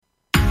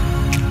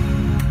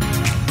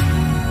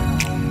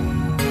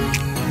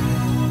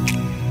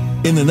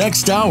In the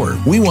next hour,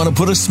 we want to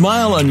put a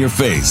smile on your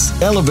face,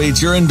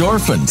 elevate your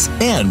endorphins,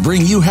 and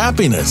bring you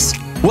happiness.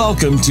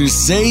 Welcome to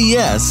Say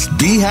Yes,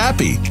 Be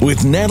Happy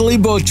with Natalie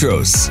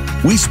Botros.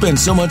 We spend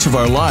so much of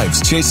our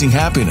lives chasing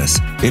happiness,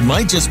 it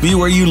might just be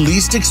where you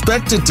least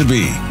expect it to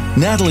be.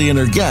 Natalie and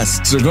her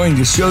guests are going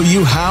to show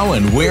you how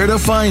and where to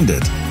find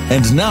it.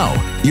 And now,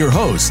 your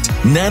host,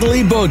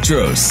 Natalie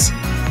Botros.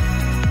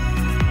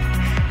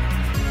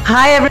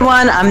 Hi,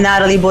 everyone. I'm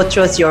Natalie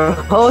Botros, your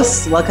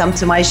host. Welcome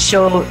to my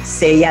show,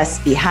 Say Yes,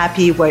 Be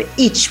Happy, where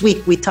each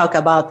week we talk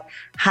about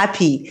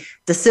happy,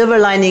 the silver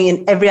lining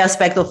in every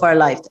aspect of our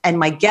life. And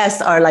my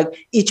guests are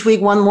like each week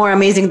one more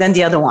amazing than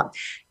the other one.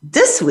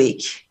 This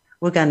week,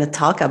 we're going to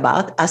talk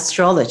about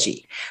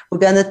astrology. We're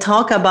going to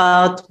talk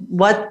about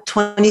what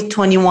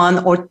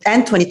 2021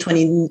 and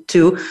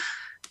 2022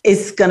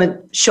 is going to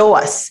show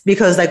us,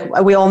 because like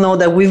we all know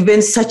that we've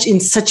been in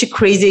such a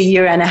crazy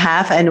year and a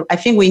half, and I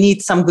think we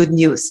need some good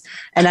news.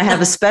 And I have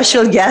a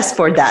special guest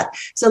for that.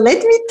 So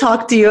let me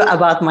talk to you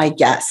about my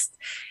guest.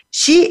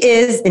 She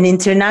is an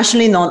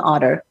internationally known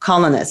author,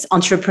 columnist,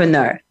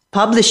 entrepreneur,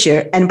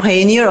 publisher, and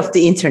pioneer of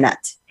the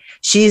internet.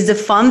 She is the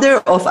founder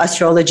of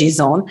Astrology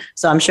Zone,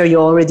 so I'm sure you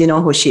already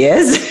know who she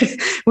is,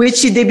 which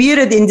she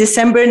debuted in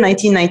December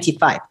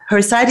 1995.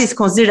 Her site is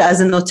considered as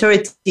an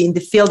authority in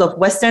the field of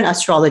Western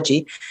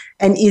astrology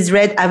and is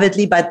read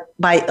avidly by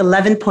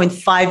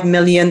 11.5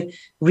 million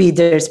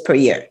readers per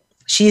year.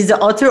 She is the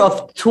author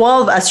of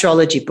 12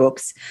 astrology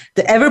books,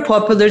 the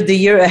ever-popular The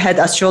Year Ahead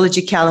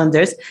astrology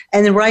calendars,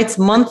 and writes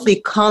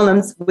monthly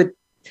columns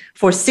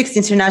for 6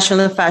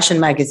 international fashion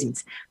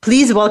magazines.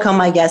 Please welcome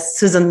my guest,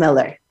 Susan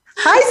Miller.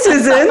 Hi,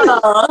 Susan.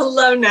 Oh,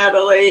 hello,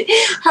 Natalie.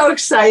 How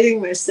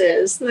exciting this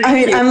is.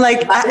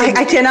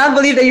 I cannot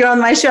believe that you're on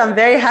my show. I'm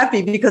very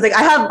happy because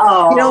I have,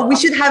 we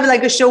should have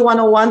like a show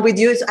 101 with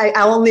you. So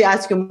I'll only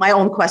ask you my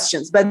own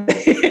questions, but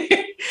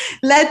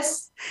we're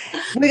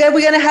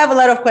going to have a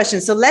lot of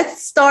questions. So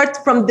let's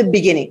start from the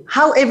beginning.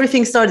 How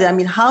everything started. I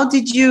mean, how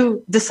did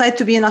you decide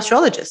to be an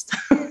astrologist?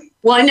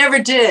 Well, I never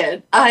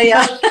did.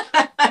 My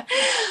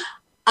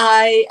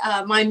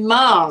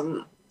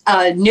mom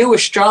knew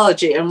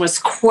astrology and was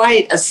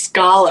quite a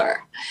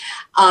scholar.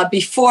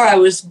 Before I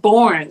was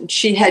born,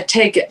 she had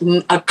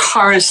taken a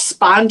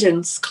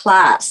correspondence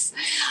class.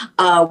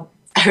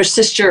 Her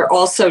sister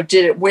also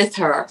did it with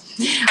her.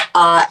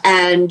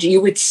 And you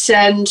would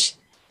get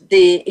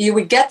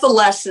the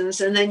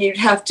lessons, and then you'd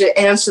have to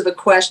answer the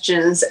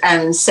questions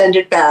and send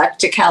it back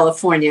to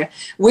California.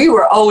 We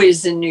were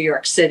always in New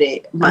York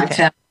City, my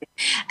family.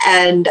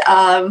 And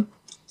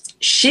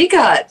she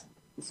got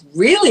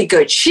really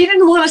good. She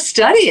didn't want to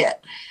study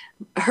it.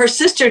 Her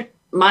sister,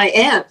 my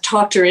aunt,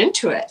 talked her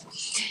into it.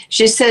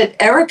 She said,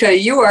 Erica,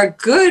 you are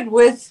good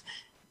with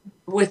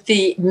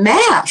the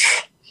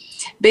math,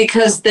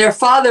 because their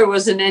father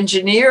was an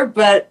engineer,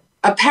 but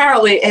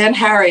apparently Aunt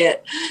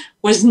Harriet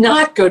was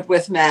not good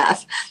with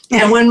math.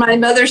 And when my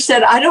mother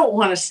said, I don't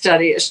want to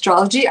study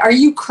astrology, are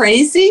you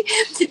crazy?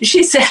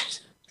 She said,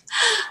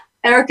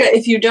 Erica,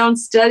 if you don't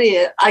study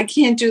it, I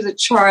can't do the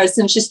charts.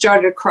 And she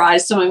started to cry.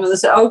 So my mother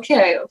said,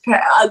 okay,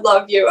 I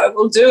love you. I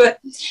will do it.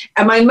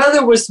 And my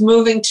mother was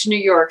moving to New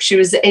York. She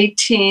was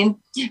 18.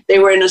 They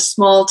were in a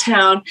small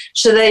town.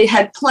 So they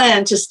had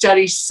planned to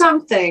study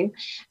something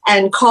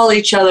and call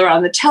each other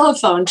on the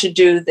telephone to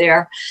do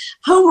their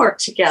homework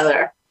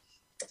together.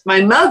 My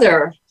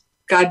mother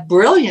got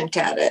brilliant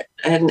at it.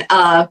 And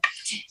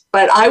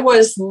but I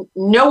was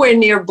nowhere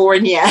near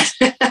born yet.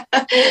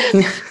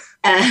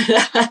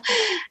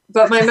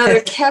 But my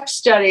mother kept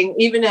studying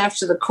even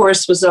after the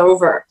course was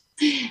over.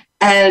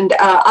 And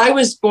I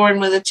was born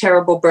with a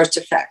terrible birth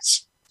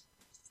defect.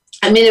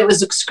 I mean, it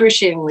was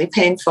excruciatingly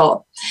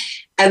painful.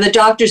 And the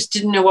doctors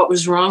didn't know what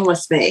was wrong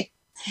with me.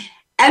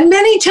 And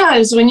many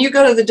times when you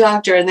go to the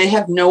doctor and they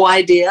have no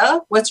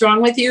idea what's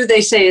wrong with you, they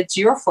say it's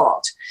your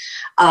fault.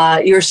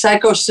 You're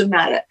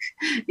psychosomatic.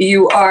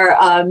 You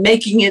are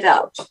making it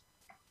up.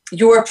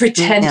 You are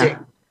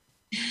pretending.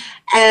 Yeah.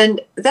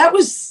 And that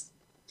was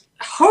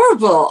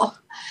horrible,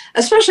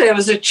 especially I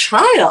was a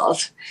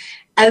child,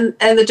 and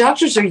the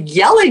doctors are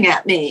yelling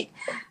at me.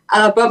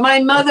 But my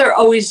mother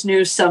always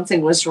knew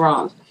something was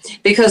wrong,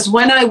 because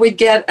when I would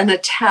get an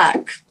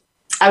attack,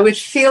 I would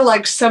feel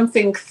like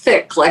something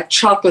thick, like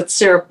chocolate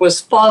syrup,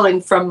 was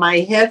falling from my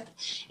hip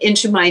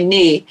into my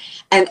knee,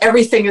 and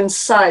everything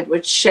inside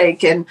would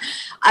shake. And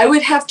I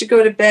would have to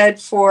go to bed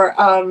for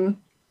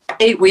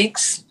 8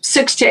 weeks,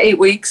 6 to 8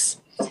 weeks,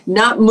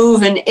 not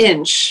move an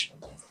inch.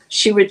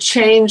 She would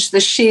change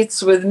the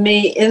sheets with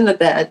me in the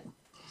bed,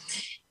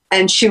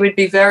 and she would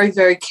be very,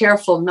 very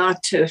careful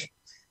not to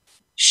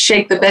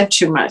shake the bed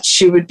too much.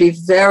 She would be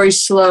very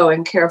slow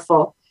and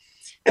careful.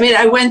 I mean,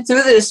 I went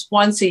through this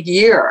once a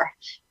year.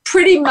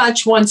 Pretty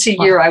much once a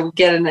year I would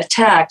get an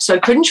attack. So I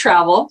couldn't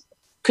travel,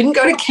 couldn't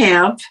go to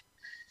camp.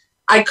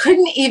 I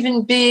couldn't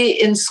even be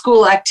in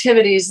school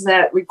activities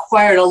that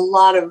required a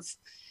lot of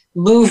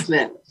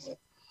movement.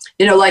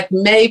 You know, like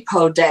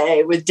Maypo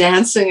Day with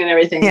dancing and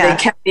everything. Yeah. They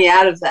kept me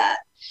out of that.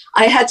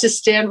 I had to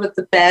stand with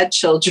the bad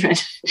children,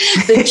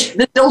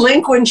 the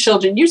delinquent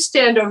children. You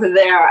stand over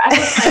there. I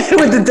was like,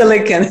 with the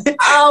delinquent.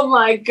 Oh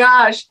my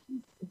gosh.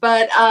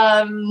 But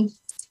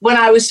when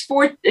I was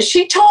 4,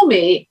 she told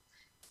me,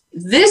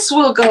 this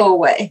will go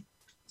away.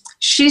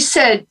 She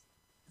said,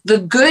 the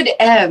good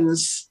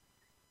ends,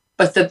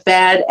 but the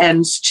bad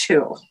ends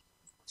too.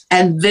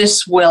 And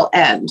this will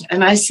end.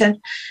 And I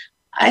said,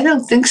 I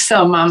don't think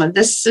so, Mama.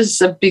 This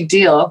is a big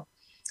deal.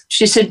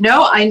 She said,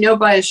 no, I know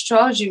by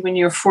astrology when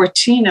you're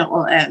 14, it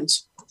will end.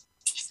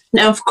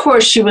 Now, of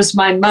course, she was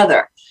my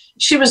mother.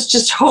 She was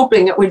just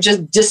hoping it would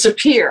just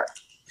disappear.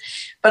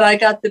 But I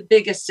got the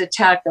biggest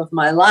attack of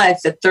my life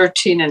at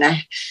 13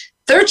 and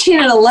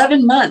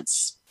 11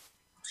 months.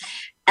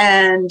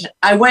 And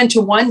I went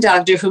to one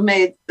doctor who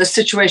made the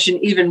situation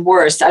even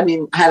worse. I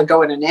mean, I had to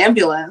go in an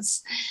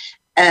ambulance,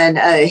 and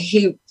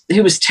he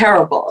was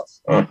terrible.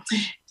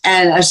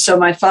 And so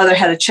my father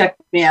had to check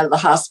me out of the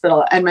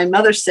hospital. And my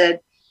mother said,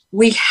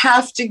 we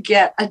have to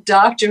get a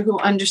doctor who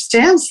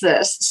understands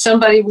this,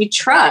 somebody we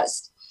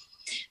trust.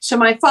 So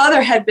my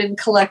father had been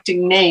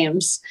collecting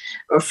names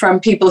from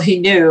people he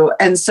knew.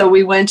 And so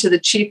we went to the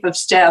chief of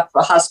staff of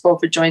the Hospital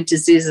for Joint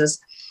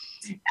Diseases,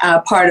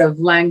 part of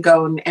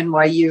Langone,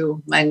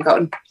 NYU,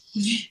 Langone.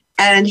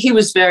 And he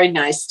was very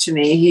nice to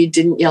me. He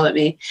didn't yell at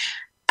me.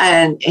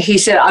 And he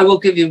said, I will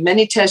give you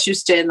many tests. You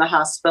stay in the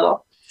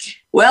hospital.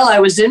 Well, I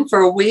was in for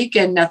a week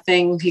and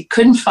nothing. He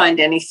couldn't find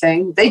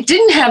anything. They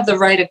didn't have the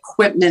right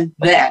equipment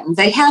then.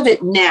 They have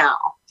it now.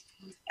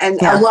 And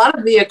a lot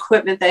of the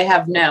equipment they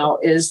have now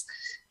is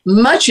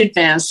much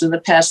advanced in the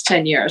past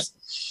 10 years.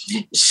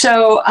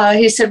 So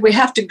he said, we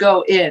have to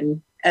go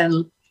in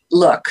and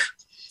look.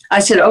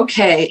 I said,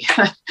 okay,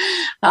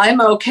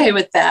 I'm okay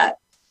with that.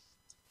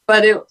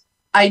 But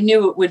I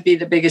knew it would be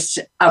the biggest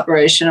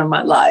operation of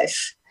my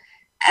life.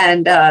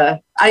 And I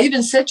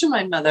even said to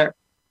my mother,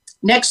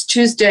 next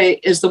Tuesday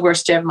is the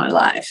worst day of my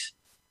life.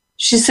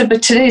 She said,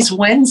 but today's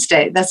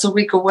Wednesday. That's a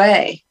week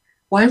away.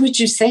 Why would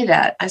you say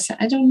that? I said,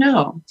 I don't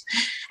know.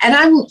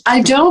 And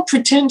I don't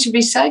pretend to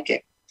be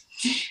psychic.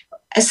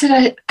 I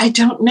said, I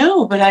don't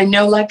know, but I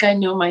know like I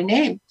know my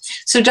name.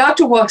 So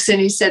doctor walks in.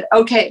 He said,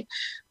 okay,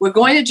 we're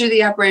going to do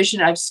the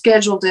operation. I've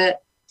scheduled it.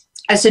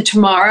 I said,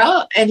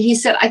 tomorrow? And he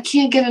said, I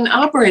can't get an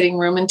operating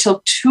room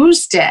until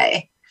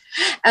Tuesday.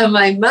 And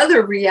my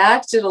mother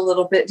reacted a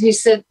little bit. He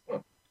said,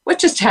 what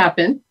just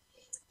happened?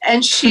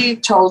 And she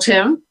told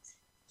him,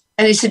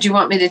 and he said, you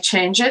want me to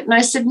change it? And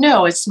I said,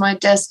 no, it's my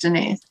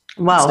destiny.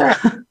 Wow. Right.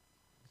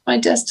 My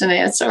destiny.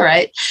 It's all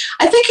right.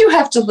 I think you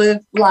have to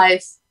live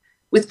life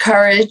with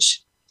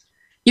courage.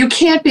 You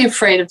can't be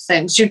afraid of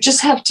things. You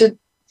just have to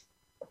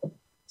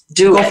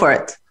go for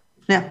it.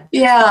 Yeah.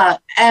 Yeah.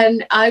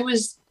 And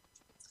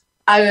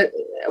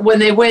when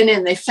they went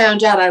in, they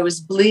found out I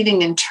was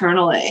bleeding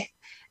internally,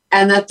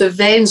 and that the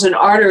veins and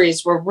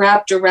arteries were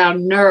wrapped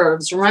around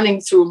nerves, running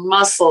through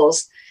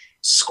muscles,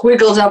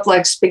 squiggled up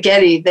like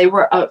spaghetti. They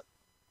were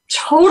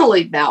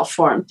totally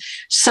malformed.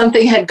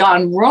 Something had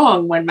gone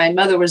wrong when my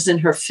mother was in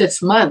her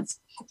 5th month.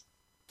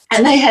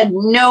 And they had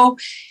no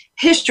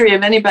history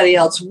of anybody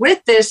else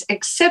with this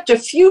except a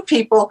few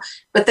people,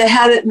 but they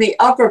had it in the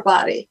upper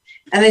body.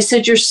 And they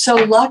said, you're so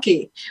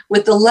lucky.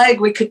 With the leg,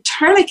 we could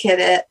tourniquet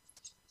it,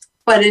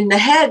 but in the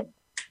head,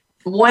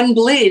 one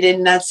bleed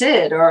and that's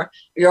it. Or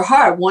your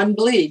heart, one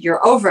bleed,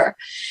 you're over.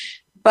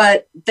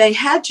 But they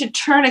had to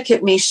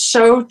tourniquet me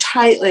so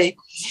tightly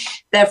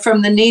that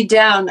from the knee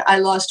down, I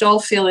lost all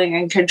feeling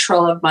and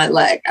control of my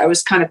leg. I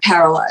was kind of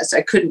paralyzed.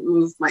 I couldn't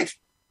move my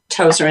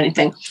toes or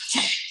anything.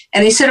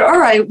 And he said, all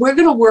right, we're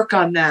going to work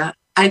on that.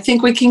 I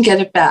think we can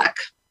get it back.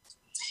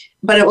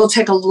 But it will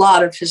take a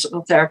lot of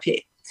physical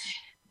therapy.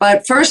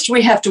 But first,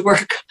 we have to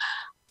work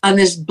on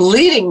this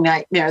bleeding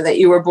nightmare that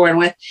you were born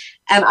with.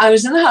 And I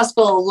was in the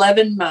hospital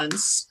 11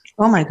 months.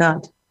 Oh, my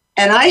God.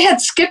 And I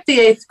had skipped the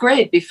 8th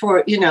grade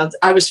before,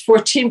 I was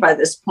 14 by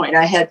this point.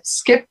 I had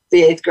skipped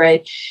the 8th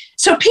grade.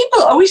 So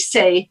people always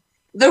say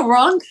the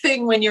wrong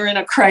thing when you're in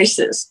a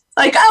crisis.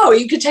 Like, oh,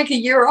 you could take a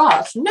year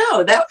off.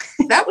 No,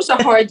 that was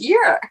a hard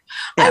year.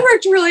 Yeah. I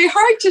worked really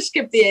hard to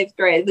skip the 8th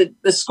grade.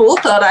 The school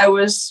thought I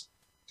was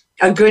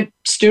a good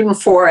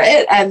student for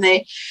it. And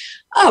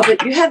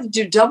but you had to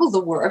do double the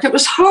work. It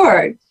was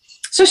hard.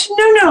 So she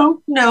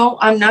said, no,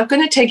 I'm not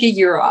going to take a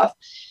year off.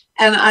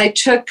 And I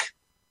took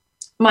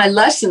my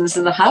lessons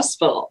in the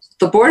hospital.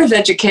 The Board of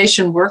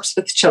Education works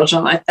with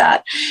children like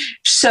that.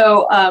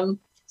 So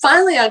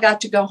finally I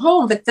got to go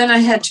home, but then I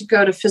had to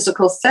go to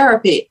physical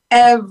therapy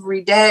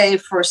every day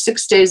for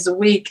 6 days a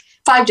week,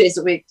 5 days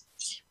a week.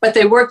 But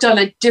they worked on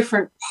a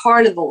different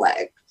part of the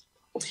leg.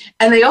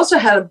 And they also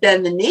had to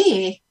bend the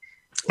knee.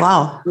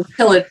 Wow.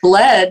 Until it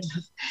bled.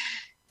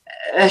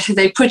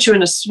 They put you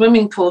in a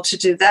swimming pool to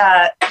do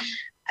that.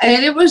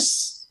 And it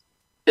was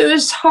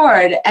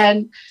hard.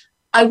 And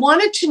I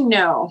wanted to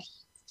know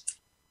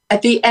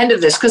at the end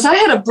of this, because I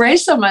had a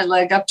brace on my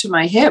leg up to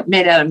my hip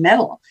made out of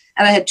metal,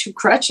 and I had 2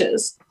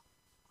 crutches.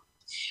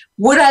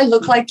 Would I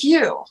look like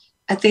you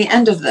at the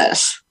end of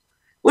this?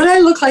 Would I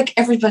look like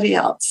everybody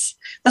else?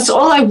 That's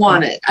all I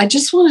wanted. I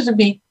just wanted to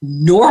be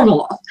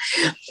normal.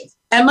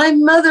 And my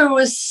mother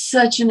was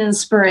such an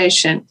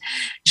inspiration.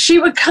 She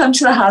would come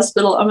to the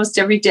hospital almost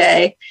every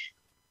day.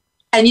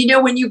 And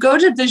when you go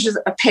to visit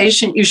a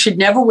patient, you should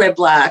never wear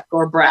black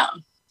or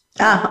brown.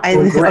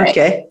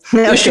 Okay.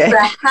 You should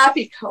wear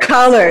happy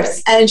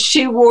colors. And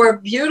she wore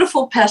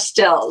beautiful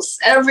pastels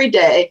every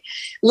day,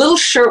 little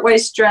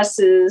shirtwaist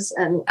dresses.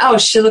 And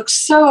she looked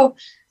so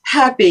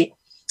happy.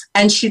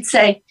 And she'd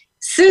say,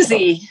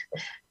 Susie,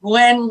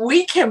 when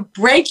we can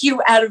break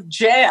you out of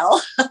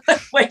jail,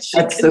 when she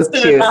considered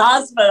the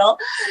hospital,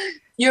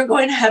 you're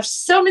going to have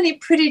so many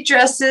pretty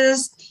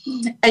dresses,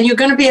 and you're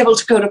going to be able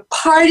to go to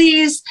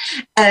parties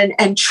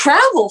and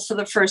travel for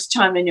the first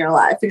time in your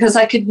life, because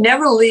I could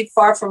never leave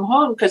far from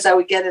home because I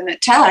would get an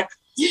attack.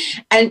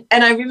 And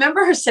I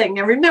remember her saying,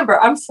 now remember,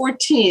 I'm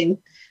 14.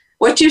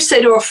 What do you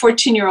say to a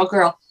 14-year-old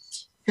girl?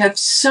 You have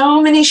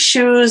so many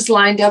shoes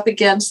lined up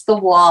against the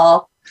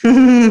wall.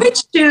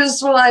 Which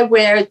shoes will I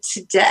wear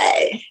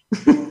today?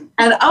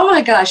 And oh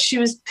my gosh, she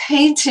was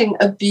painting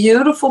a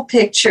beautiful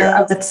picture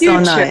of the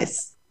future. So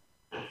nice.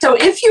 So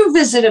if you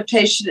visit a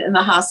patient in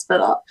the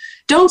hospital,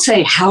 don't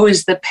say, how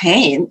is the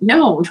pain?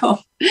 No.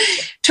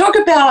 Talk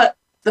about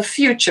the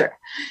future,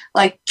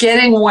 like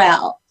getting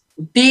well,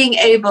 being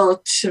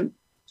able to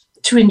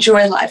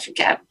enjoy life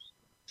again.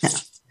 Yeah.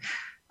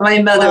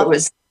 My mother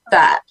was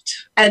that.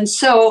 And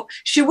so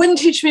she wouldn't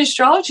teach me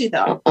astrology,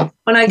 though.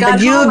 When I got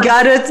home, you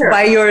got it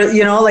by your,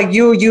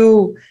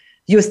 you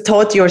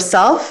taught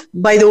yourself.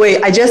 By the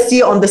way, I just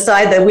see on the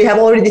side that we have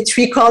already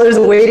 3 callers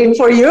waiting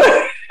for you.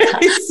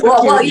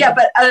 Well, yeah,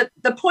 but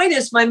the point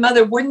is, my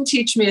mother wouldn't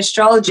teach me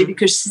astrology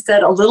because she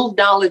said a little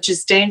knowledge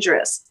is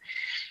dangerous.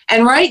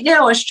 And right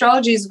now,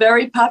 astrology is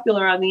very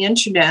popular on the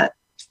internet.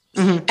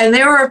 Mm-hmm. And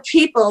there are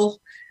people,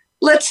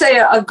 let's say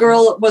a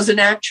girl was an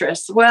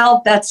actress.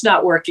 Well, that's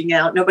not working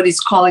out.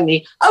 Nobody's calling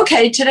me.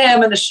 Okay, today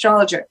I'm an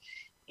astrologer.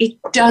 It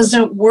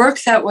doesn't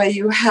work that way.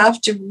 You have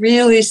to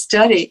really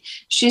study.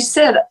 She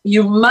said,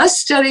 you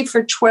must study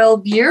for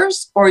 12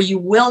 years or you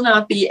will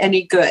not be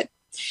any good.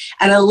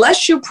 And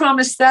unless you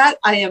promise that,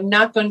 I am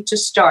not going to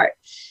start.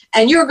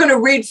 And you're going to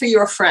read for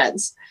your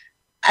friends.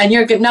 And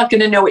you're not going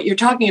to know what you're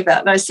talking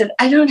about. And I said,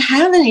 I don't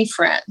have any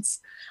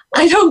friends.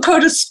 I don't go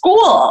to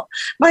school.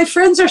 My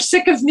friends are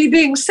sick of me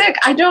being sick.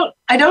 I don't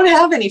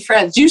have any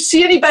friends. Do you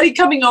see anybody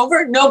coming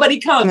over? Nobody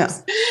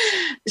comes. Yeah.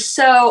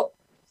 So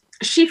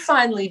she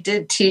finally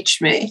did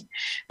teach me,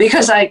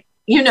 because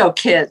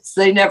kids,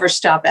 they never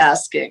stop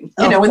asking,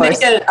 when they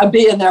get a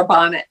bee in their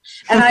bonnet.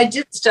 And I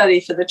did study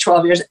for the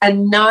 12 years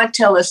and not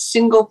tell a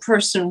single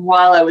person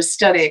while I was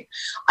studying.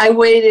 I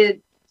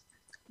waited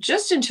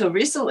just until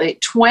recently,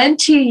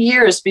 20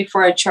 years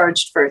before I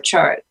charged for a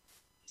chart.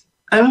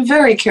 I'm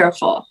very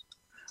careful.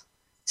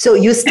 So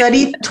you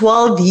studied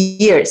 12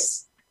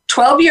 years.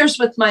 12 years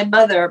with my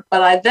mother,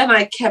 but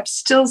I kept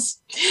still.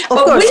 Of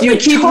course, you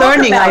keep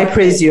learning, I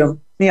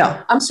presume.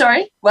 Yeah. I'm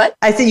sorry, what?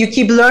 I said you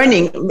keep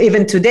learning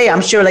even today.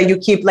 I'm sure you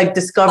keep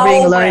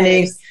discovering,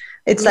 learning.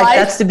 It's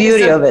that's the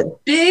beauty of it.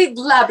 Big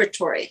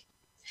laboratory.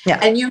 Yeah.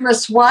 And you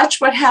must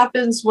watch what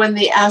happens when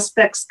the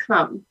aspects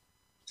come.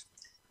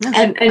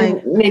 Yeah,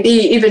 and maybe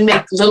even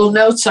make little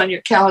notes on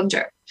your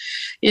calendar.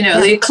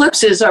 The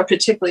eclipses are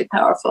particularly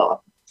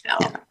powerful.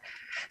 Yeah.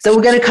 So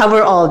we're going to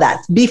cover all that.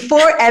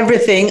 Before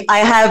everything, I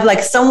have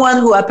someone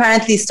who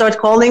apparently started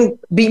calling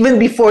even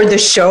before the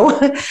show,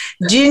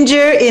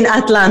 Ginger in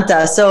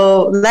Atlanta.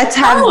 So let's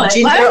have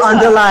Ginger on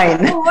the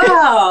line. Oh,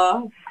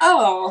 wow.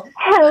 Oh.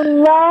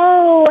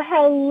 Hello.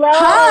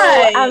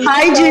 Hi.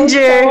 Hi,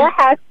 Ginger.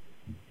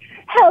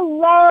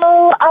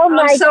 Hello. Oh,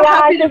 my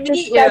God. This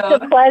is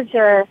such a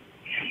pleasure.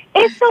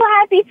 It's so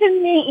happy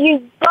to meet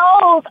you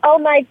both. Oh,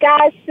 my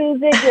gosh,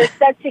 Susan, you're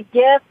such a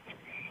gift.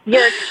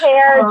 Your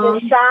care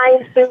just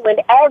shines through in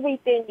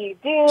everything you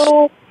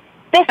do.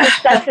 This is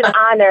such an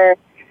honor.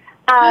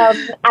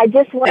 I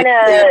just want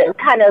to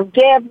kind of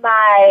give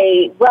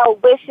my well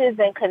wishes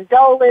and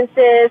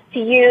condolences to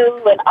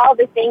you and all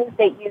the things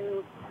that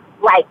you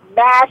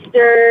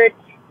mastered.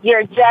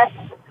 You're just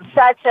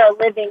such a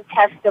living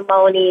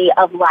testimony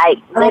of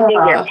living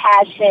your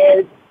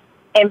passions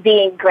and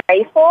being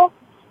grateful.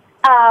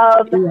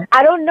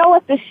 I don't know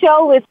if the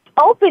show is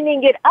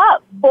opening it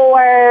up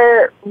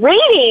for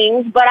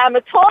readings, but I'm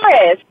a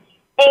Taurus,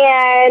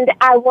 and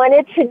I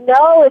wanted to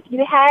know if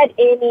you had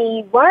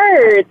any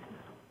words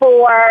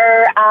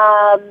for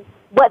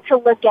what to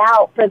look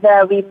out for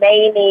the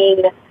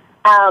remaining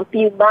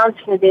few months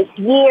for this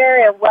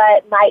year, and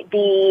what might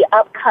be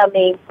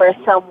upcoming for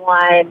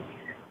someone.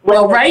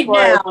 Well, right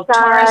now,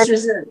 Taurus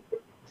isn't.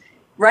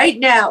 Right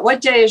now,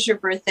 what day is your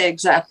birthday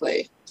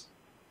exactly?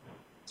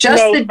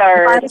 Just May the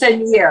 3rd.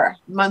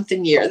 month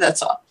and year,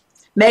 that's all.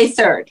 May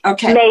 3rd,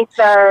 okay. May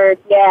 3rd,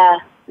 yeah.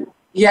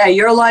 Yeah,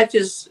 your life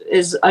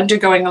is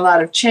undergoing a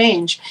lot of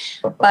change,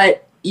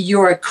 but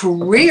your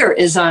career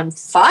is on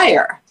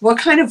fire. What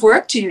kind of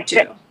work do you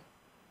do?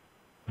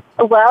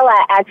 Well,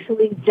 I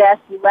actually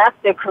just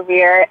left the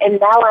career, and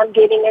now I'm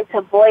getting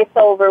into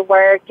voiceover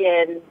work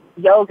and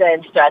yoga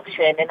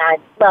instruction, and I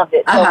love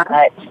it so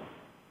much.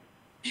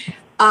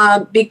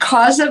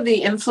 Because of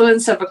the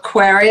influence of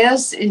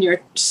Aquarius in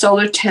your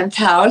solar 10th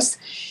house,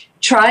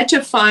 try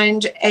to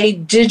find a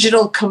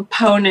digital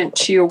component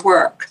to your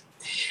work.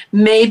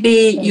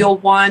 Maybe you'll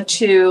want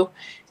to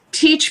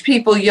teach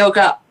people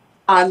yoga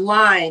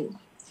online,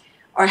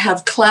 or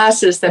have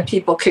classes that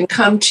people can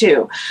come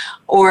to,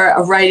 or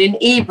write an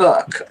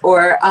ebook,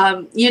 or,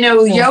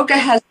 yoga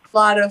has a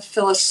lot of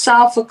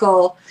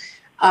philosophical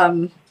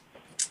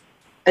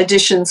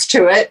additions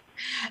to it.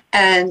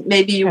 And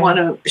maybe you want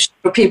to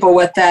show people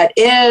what that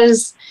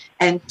is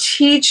and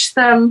teach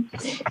them.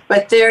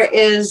 But there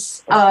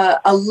is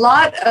a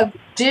lot of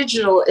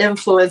digital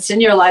influence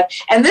in your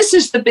life. And this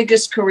is the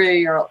biggest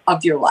career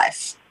of your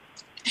life.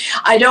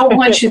 I don't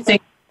want you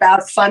thinking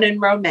about fun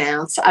and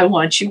romance. I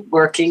want you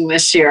working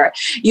this year.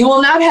 You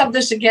will not have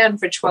this again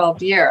for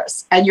 12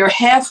 years. And you're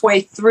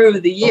halfway through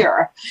the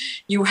year.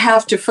 You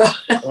have to,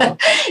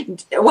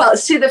 well,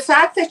 see, the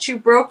fact that you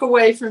broke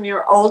away from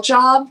your old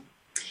job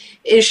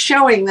is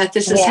showing that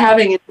this is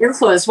having an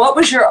influence. What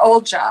was your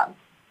old job?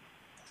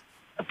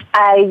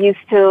 I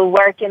used to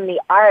work in the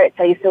arts.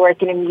 I used to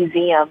work in a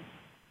museum.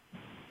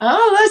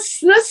 Oh,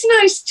 that's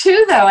nice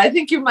too, though. I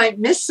think you might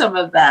miss some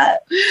of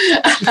that.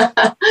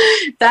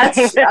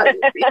 That's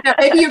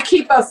maybe you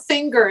keep a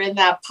finger in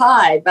that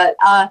pie, but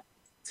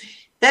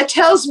that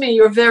tells me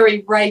you're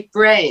very right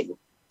brain.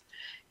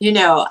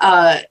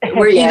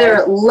 We're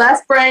either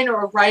left brain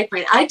or right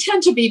brain. I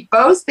tend to be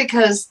both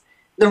because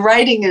the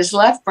writing is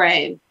left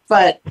brain,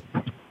 but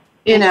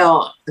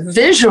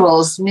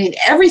visuals mean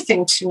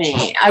everything to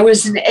me. I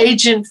was an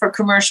agent for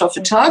commercial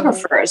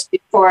photographers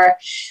before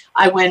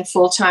I went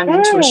full-time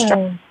into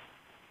astrology.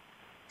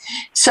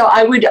 So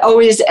I would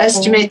always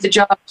estimate the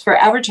jobs for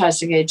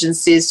advertising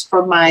agencies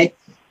for my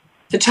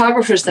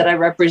photographers that I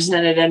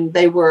represented, and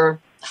they were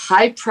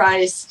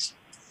high-priced,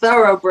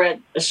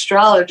 thoroughbred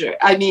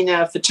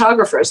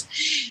photographers.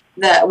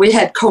 That we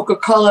had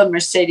Coca-Cola,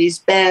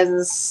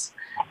 Mercedes-Benz,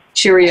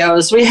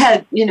 Cheerios. We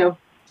had,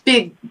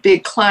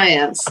 big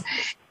clients.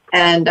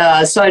 And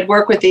so I'd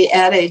work with the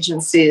ad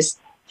agencies.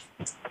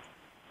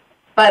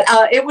 But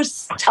it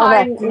was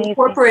Time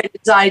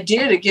Incorporated's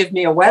idea to give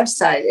me a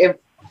website.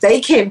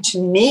 They came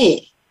to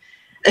me.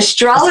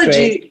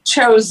 Astrology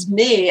chose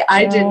me.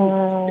 I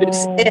didn't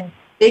choose it.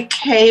 It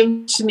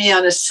came to me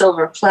on a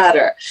silver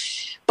platter.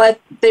 But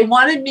they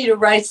wanted me to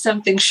write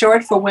something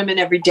short for women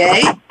every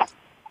day.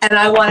 And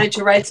I wanted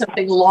to write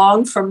something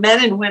long for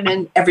men and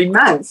women every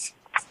month.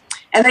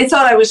 And they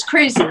thought I was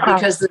crazy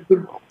because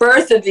the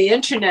birth of the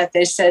internet,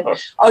 they said,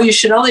 oh, you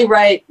should only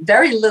write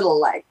very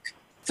little, like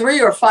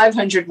 300 or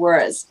 500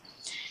 words.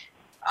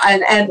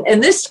 And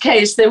in this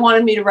case, they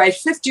wanted me to write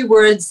 50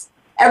 words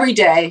every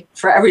day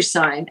for every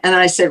sign. And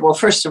I said, well,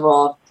 first of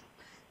all,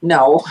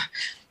 no.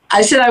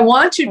 I said, I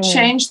want to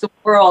change the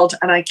world,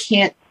 and I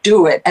can't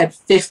do it at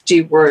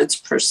 50 words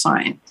per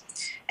sign.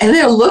 And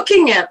they're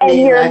looking at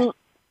me like,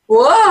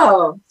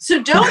 whoa.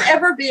 So don't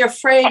ever be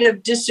afraid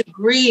of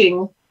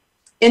disagreeing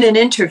in an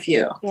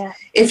interview.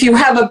 If you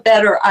have a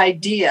better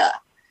idea.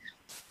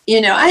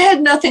 I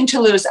had nothing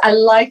to lose. I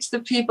liked the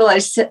people.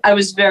 I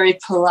was very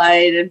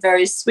polite and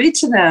very sweet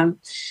to them.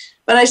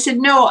 But I said,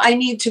 no, I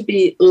need to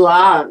be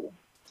long.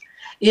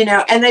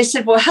 And they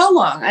said, well, how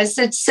long? I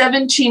said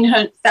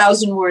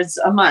 17,000 words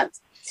a month.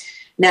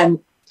 Now,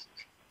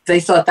 they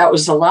thought that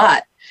was a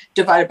lot,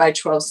 divided by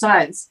 12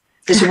 signs.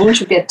 They said, won't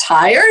you get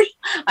tired?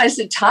 I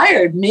said,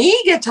 tired? Me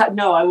get tired?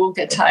 No, I won't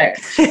get tired.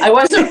 I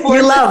wasn't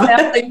forced to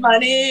family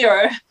money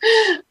or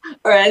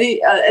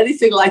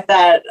anything like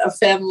that,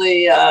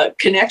 family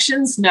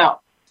connections. No,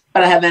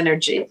 but I have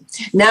energy.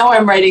 Now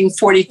I'm writing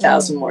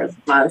 40,000 words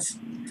a month.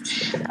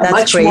 That's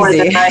much crazy. More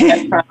than I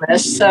had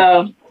promised.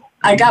 So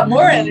I got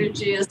more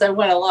energy as I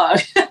went along.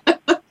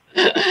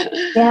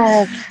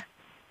 Yes.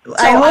 So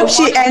I hope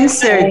she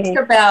answered.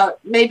 About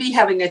maybe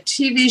having a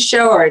TV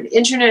show or an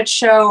internet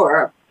show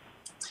or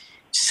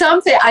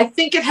something. I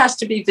think it has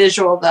to be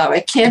visual, though.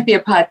 It can't be a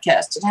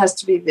podcast. It has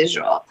to be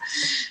visual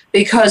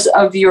because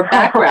of your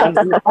background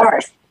in the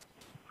art.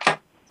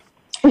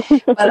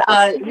 But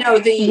no,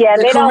 they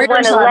don't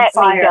want to let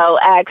me go,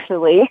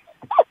 actually.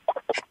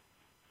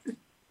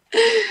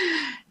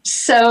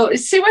 So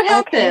see what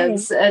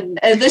happens. And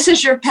this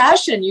is your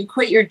passion. You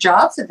quit your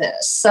job for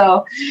this.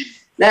 So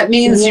that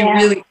means you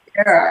really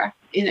care,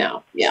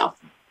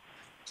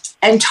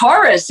 And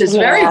Taurus is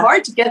very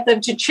hard to get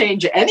them to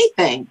change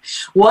anything.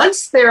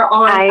 Once they're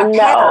on a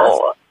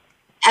path,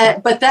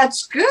 but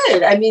that's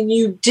good. I mean,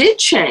 you did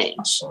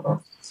change.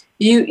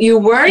 You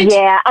weren't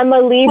I'm a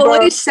Libra.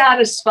 fully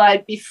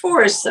satisfied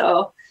before,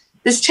 so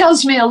this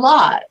tells me a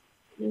lot,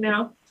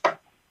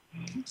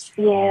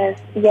 Yes.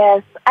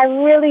 I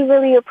really,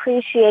 really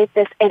appreciate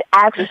this. It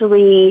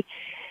actually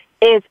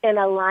is in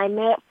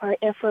alignment for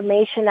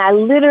information I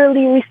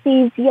literally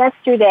received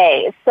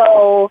yesterday.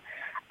 So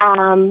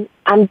I'm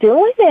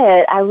doing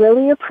it. I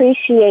really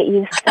appreciate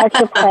you. Such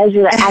a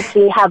pleasure to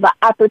actually have an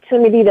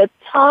opportunity to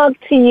talk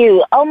to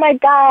you. Oh my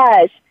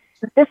gosh.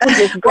 This is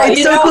just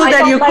great. Well, so cool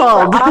that you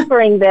called. For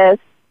offering this.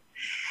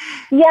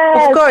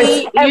 Yes. Of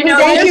course.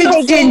 Thank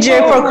you,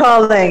 Ginger, for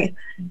calling.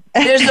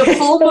 There's a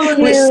full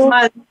moon this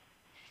month.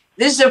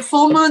 There's a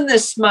full moon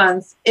this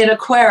month in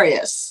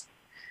Aquarius.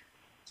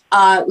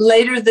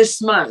 Later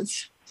this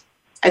month,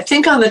 I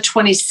think on the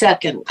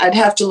 22nd. I'd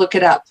have to look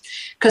it up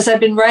because I've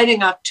been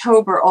writing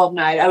October all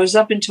night. I was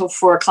up until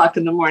 4 o'clock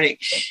in the morning.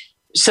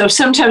 So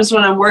sometimes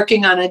when I'm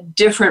working on a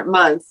different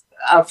month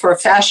for a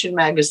fashion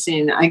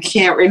magazine, I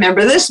can't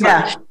remember this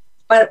month.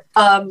 But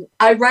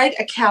I write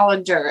a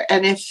calendar,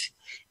 and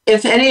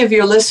if any of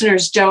your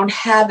listeners don't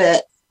have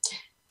it,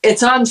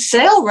 it's on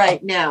sale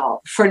right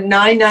now for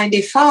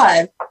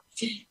 $9.95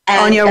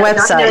 on your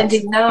website.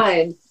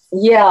 $9.99.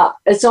 Yeah,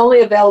 it's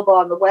only available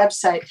on the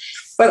website.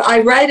 But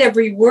I write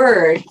every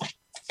word,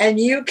 and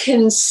you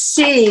can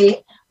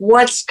see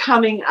what's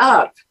coming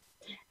up.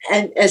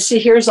 And see,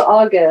 here's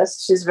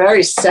August. She's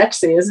very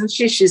sexy, isn't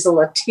she? She's a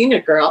Latina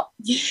girl.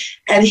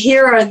 And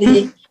here are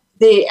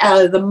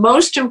the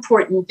most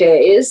important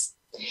days.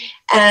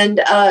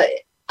 And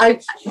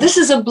this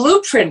is a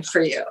blueprint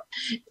for you.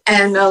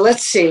 And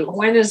let's see,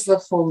 when is the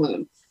full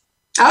moon?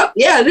 Oh,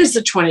 yeah, it is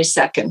the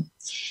 22nd.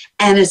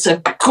 And it's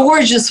a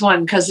gorgeous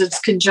one because it's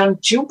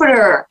conjunct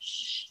Jupiter.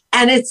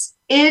 And it's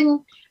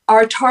in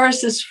our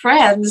Taurus's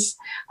friends'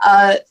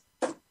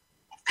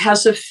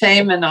 House of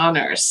Fame and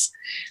Honors.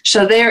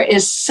 So there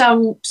is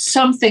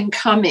something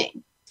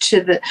coming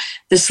to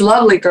this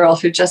lovely girl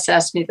who just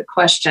asked me the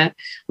question.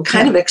 I'm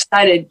kind of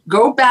excited.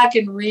 Go back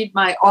and read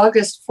my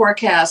August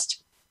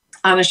forecast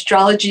on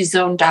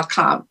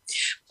astrologyzone.com.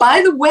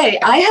 By the way,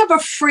 I have a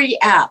free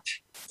app.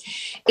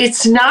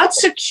 It's not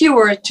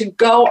secure to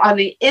go on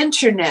the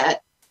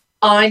internet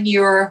on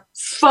your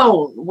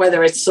phone,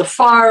 whether it's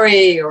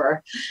Safari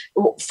or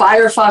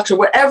Firefox or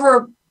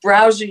whatever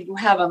browser you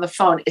have on the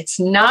phone. It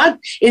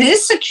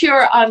is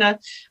secure on a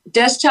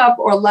desktop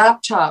or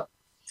laptop.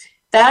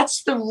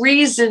 That's the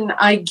reason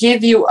I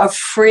give you a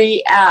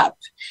free app.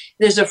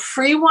 There's a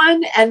free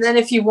one, and then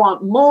if you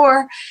want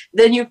more,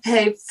 then you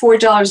pay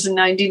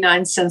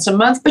 $4.99 a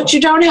month, but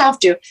you don't have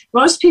to.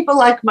 Most people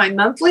like my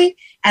monthly,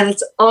 and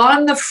it's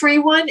on the free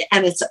one,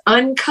 and it's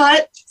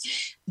uncut.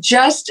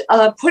 Just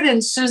put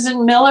in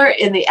Susan Miller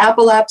in the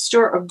Apple App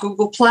Store or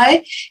Google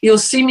Play. You'll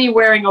see me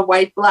wearing a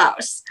white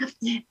blouse.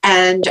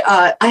 And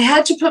I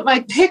had to put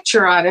my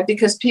picture on it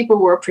because people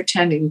were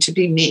pretending to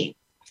be me.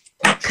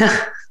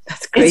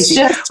 That's crazy.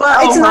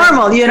 It's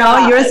normal, you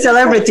know, you're a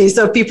celebrity.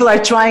 So people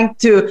are trying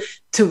to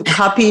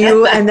copy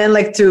you and then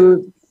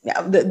the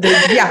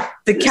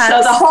cat.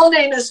 So the whole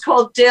name is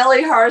called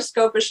Daily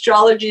Horoscope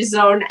Astrology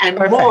Zone and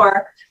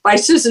More by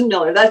Susan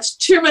Miller. That's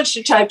too much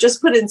to type.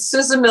 Just put in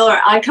Susan Miller.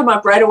 I come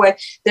up right away.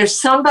 There's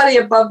somebody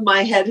above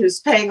my head who's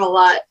paying a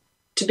lot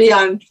to be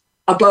on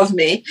above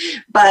me,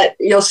 but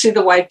you'll see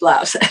the white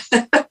blouse.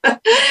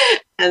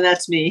 And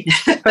that's me.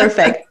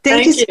 Perfect.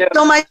 Thank you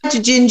so much,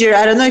 Ginger.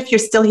 I don't know if you're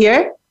still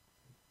here.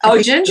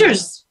 Ginger,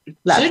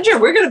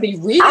 we're going to be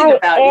reading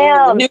about you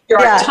in the New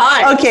York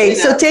Times. Okay,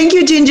 so thank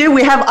you, Ginger.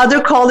 We have other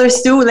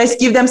callers too. Let's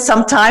give them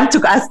some time to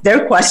ask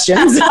their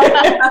questions.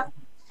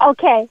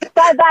 Okay,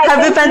 bye-bye.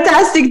 Have a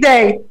fantastic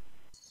day.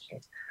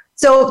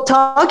 So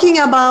talking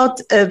about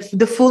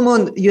the full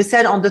moon, you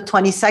said on the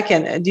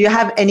 22nd. Do you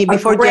have any,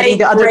 before getting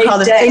the other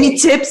callers, any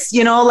tips,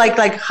 you know,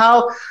 like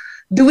how,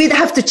 do we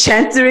have to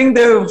chant during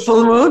the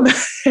full moon?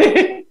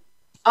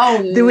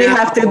 Do we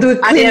have to do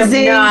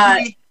cleansing?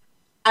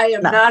 I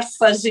am not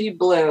fuzzy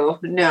blue.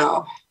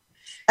 No,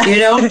 you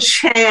don't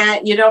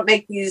chant. You don't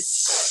make these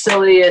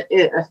silly.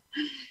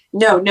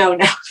 No.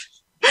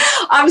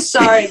 I'm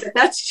sorry, but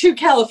that's too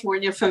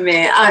California for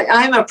me.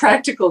 I'm a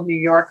practical New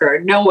Yorker.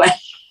 No way.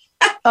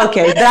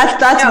 Okay,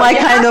 that's my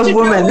kind of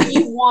woman. What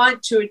you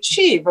want to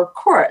achieve, of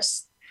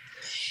course.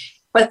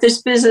 But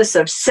this business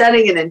of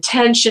setting an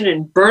intention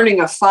and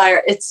burning a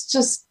fire,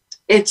 it's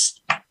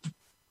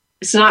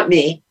not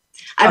me.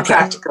 I'm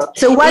practical.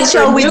 So what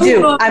shall we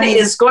do? I mean,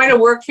 is going to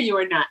work for you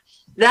or not.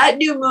 That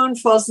new moon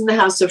falls in the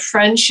house of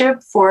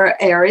friendship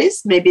for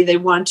Aries. Maybe they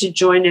want to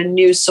join a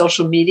new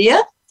social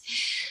media.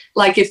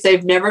 Like if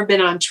they've never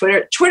been on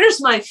Twitter.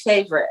 Twitter's my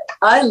favorite.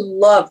 I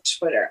love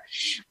Twitter.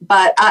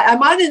 But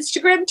I'm on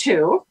Instagram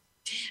too,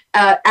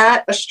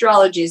 at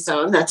Astrology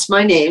Zone. That's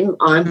my name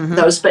on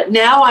those. But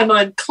now I'm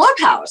on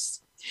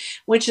Clubhouse,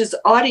 which is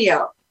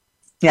audio.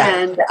 Yeah.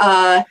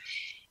 And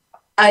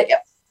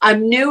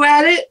I'm new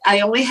at it. I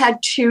only had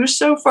 2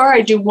 so far.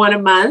 I do 1 a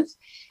month.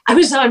 I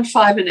was on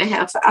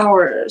 5.5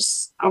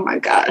 hours. Oh my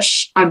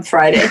gosh, on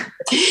Friday.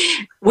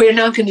 We're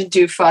not going to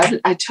do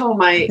 5. I told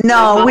my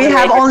we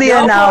have only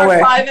an hour.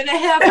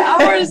 5.5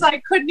 hours. I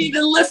couldn't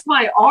even lift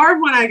my arm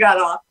when I got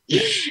off.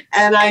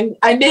 And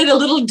I made a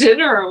little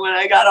dinner when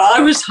I got off.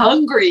 I was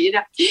hungry, you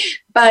know.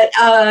 But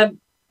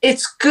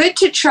it's good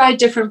to try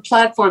different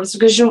platforms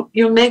because you'll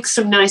make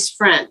some nice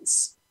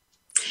friends.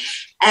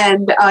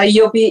 And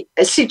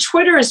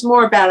Twitter is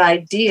more about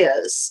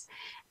ideas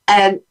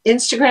and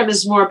Instagram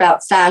is more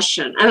about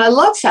fashion. And I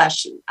love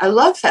fashion.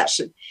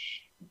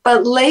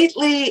 But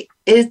lately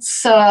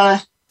it's, all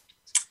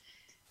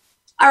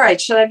right,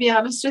 should I be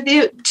honest with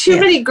you? Too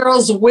many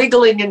girls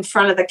wiggling in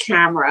front of the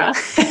camera.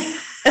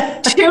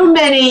 too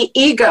many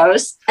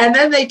egos, and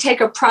then they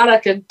take a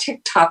product and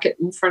TikTok it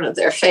in front of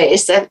their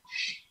face. And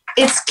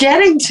it's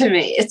getting to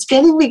me. It's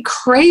getting me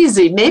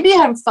crazy. Maybe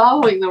I'm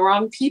following the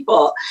wrong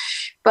people,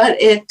 but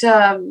it's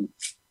a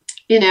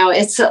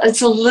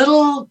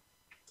little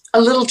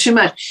too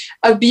much.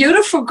 A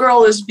beautiful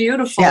girl is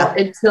beautiful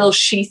until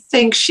she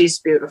thinks she's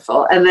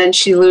beautiful, and then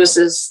she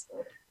loses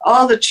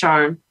all the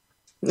charm,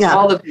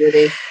 all the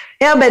beauty.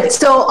 Yeah, but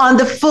so on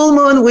the full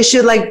moon, we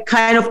should like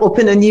kind of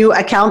open a new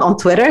account on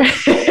Twitter.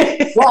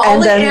 Well,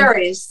 only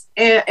Aries.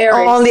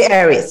 Only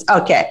Aries.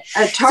 Okay.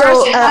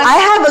 Taurus I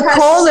have a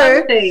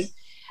caller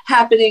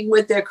happening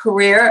with their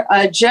career.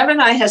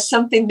 Gemini has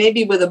something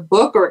maybe with a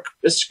book or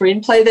a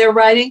screenplay they're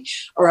writing,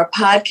 or a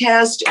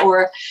podcast,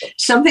 or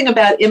something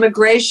about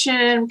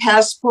immigration,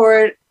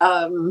 passport,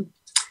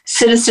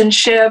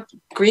 citizenship,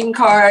 green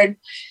card,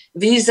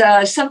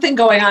 visa, something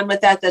going on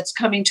with that's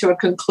coming to a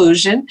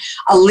conclusion.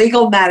 A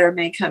legal matter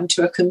may come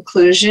to a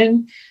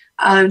conclusion.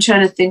 I'm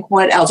trying to think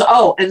what else.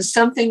 Oh, and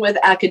something with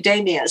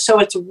academia. So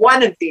it's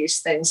one of these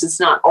things. It's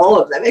not all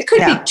of them. It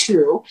could be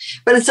two,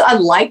 but it's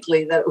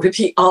unlikely that it would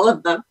be all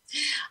of them.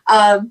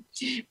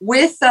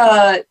 With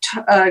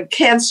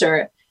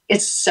Cancer,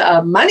 it's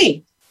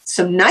money,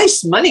 some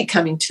nice money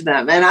coming to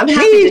them. And I'm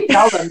happy to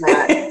tell them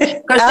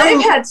that, because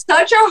they've had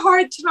such a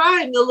hard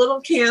time, the little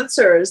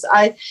Cancers.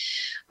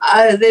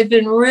 They've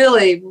been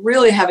really,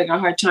 really having a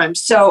hard time.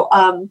 So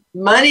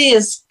money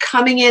is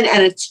coming in,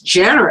 and it's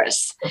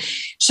generous.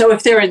 So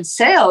if they're in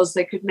sales,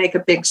 they could make a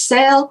big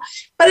sale,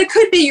 but it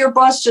could be your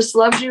boss just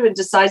loves you and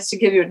decides to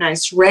give you a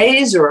nice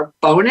raise or a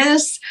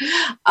bonus.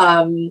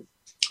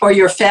 Or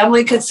your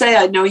family could say,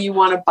 I know you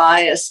want to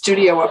buy a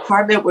studio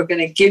apartment. We're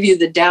going to give you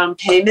the down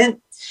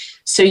payment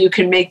so you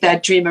can make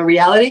that dream a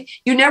reality.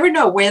 You never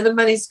know where the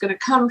money's going to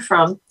come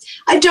from.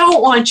 I don't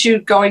want you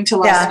going to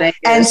Las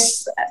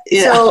Vegas.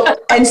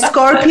 And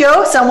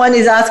Scorpio, someone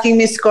is asking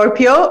me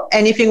Scorpio,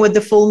 anything with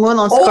the full moon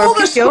on Scorpio? All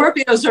the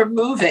Scorpios are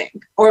moving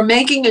or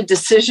making a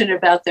decision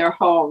about their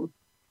home.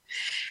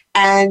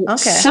 And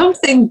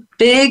something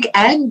big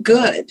and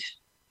good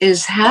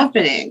is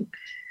happening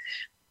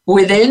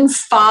within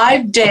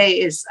 5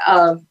 days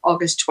of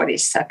August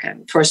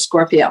 22nd for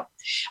Scorpio.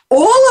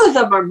 All of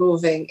them are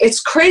moving.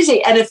 It's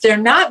crazy. And if they're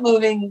not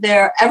moving,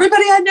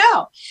 everybody I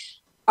know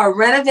are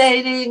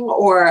renovating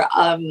or,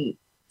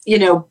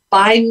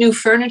 buying new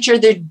furniture.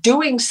 They're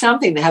doing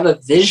something. They have a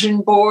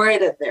vision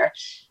board and they're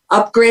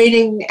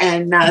upgrading.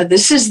 And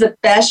this is the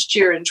best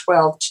year in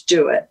 12 to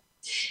do it.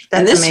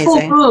 And this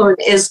full moon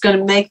is going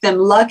to make them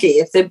lucky.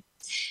 If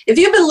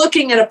you've been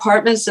looking at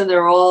apartments and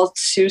they're all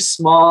too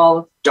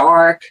small,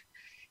 dark,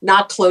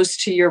 not close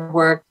to your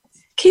work,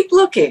 keep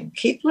looking.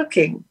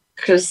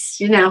 Because,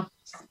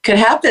 could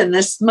happen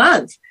this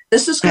month.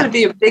 This is going to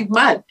be a big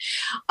month.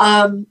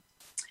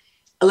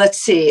 Let's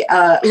see.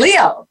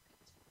 Leo.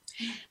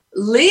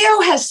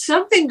 Leo has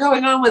something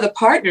going on with a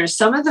partner.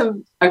 Some of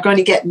them are going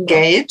to get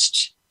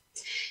engaged,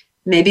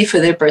 maybe for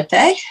their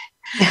birthday.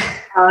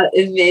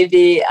 And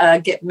maybe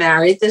get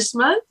married this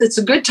month. It's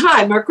a good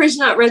time. Mercury's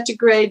not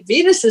retrograde.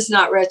 Venus is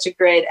not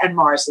retrograde. And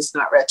Mars is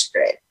not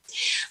retrograde.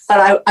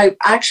 But I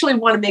actually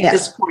want to make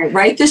this point.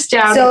 Write this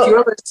down if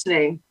you're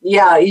listening.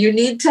 Yeah, you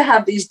need to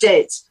have these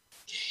dates.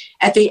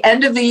 At the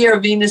end of the year,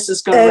 Venus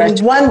is going to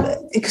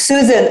retrograde.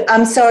 Susan,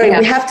 I'm sorry.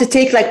 We have to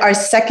take our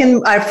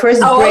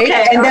first break,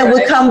 and then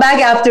we'll come back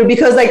after,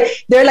 because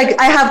they're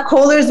I have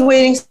callers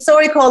waiting.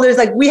 Sorry, callers.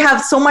 We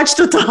have so much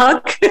to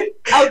talk.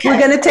 Okay. We're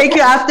going to take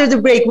you after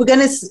the break. We're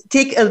going to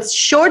take a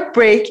short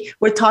break.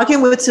 We're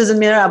talking with Susan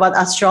Miller about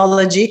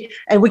astrology,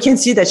 and we can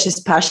see that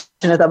she's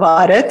passionate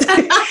about it.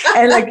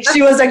 And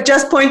she was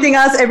just pointing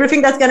us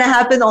everything that's going to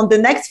happen on the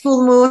next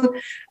full moon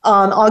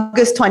on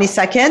August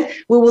 22nd.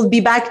 We will be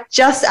back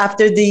just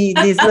after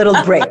this little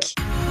break.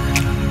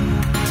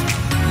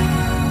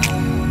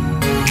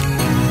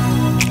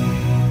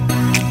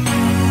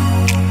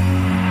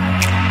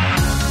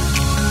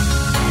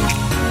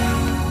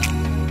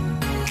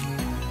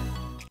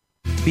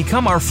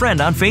 Become our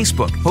friend on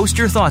Facebook. Post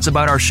your thoughts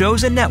about our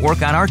shows and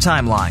network on our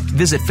timeline.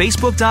 Visit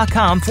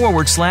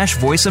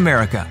facebook.com/Voice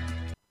America.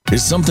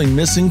 Is something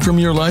missing from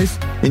your life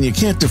and you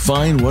can't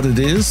define what it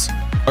is?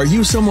 Are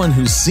you someone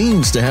who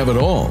seems to have it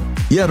all,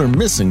 yet are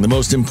missing the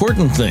most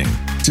important thing,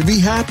 to be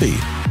happy?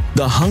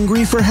 The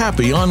Hungry for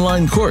Happy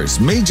online course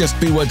may just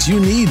be what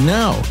you need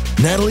now.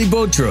 Natalie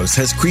Botros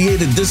has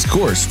created this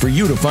course for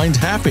you to find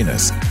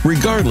happiness,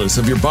 regardless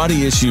of your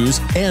body issues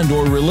and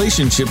or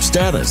relationship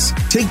status.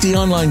 Take the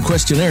online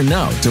questionnaire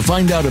now to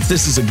find out if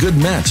this is a good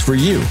match for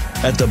you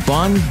at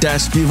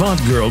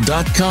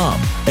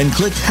thebon-vivantgirl.com and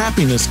click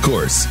Happiness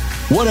Course.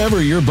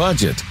 Whatever your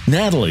budget,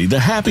 Natalie, the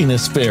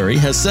Happiness Fairy,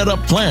 has set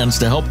up plans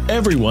to help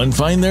everyone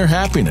find their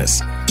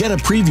happiness. Get a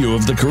preview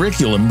of the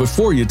curriculum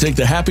before you take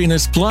the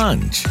happiness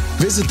plunge.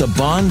 Visit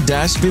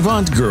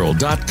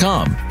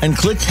thebon-vivantgirl.com and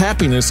click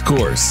Happiness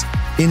Course.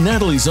 In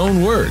Natalie's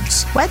own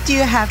words, what do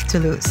you have to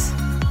lose?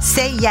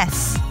 Say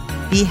yes.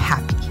 Be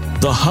happy.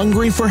 The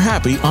Hungry for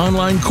Happy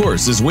online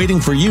course is waiting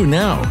for you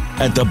now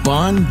at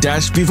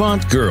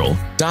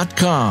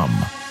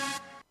thebon-vivantgirl.com.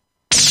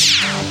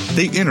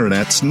 the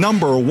Internet's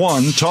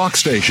 #1 talk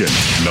station.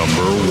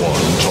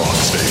 #1 talk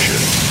station.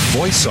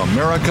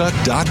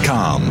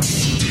 VoiceAmerica.com.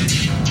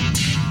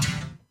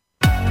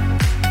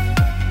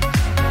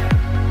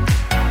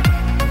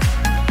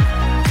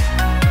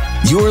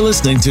 You're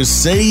listening to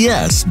Say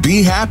Yes,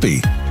 Be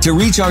Happy. To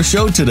reach our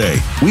show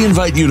today, we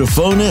invite you to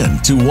phone in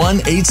to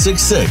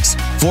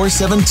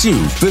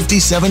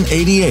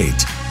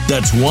 1-866-472-5788.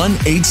 That's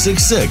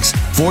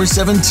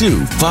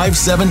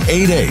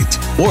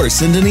 1-866-472-5788. Or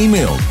send an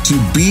email to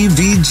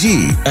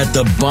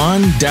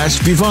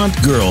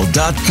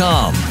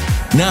bvg@thebon-vivantgirl.com.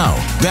 Now,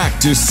 back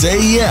to Say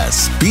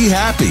Yes, Be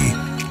Happy.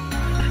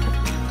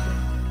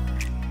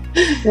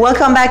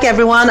 Welcome back,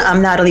 everyone.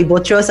 I'm Natalie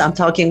Botros. I'm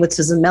talking with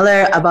Susan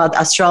Miller about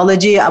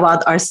astrology,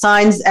 about our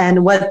signs,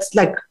 and what's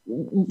like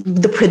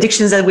the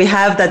predictions that we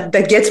have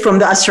that gets from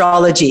the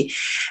astrology.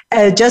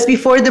 Just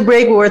before the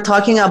break, we were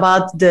talking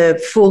about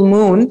the full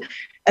moon.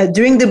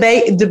 During the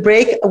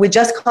break, we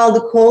just called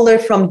the caller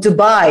from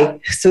Dubai,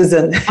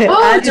 Susan.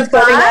 Oh,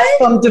 Dubai?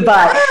 From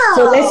Dubai. Wow.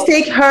 So let's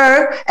take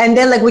her, and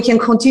then we can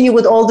continue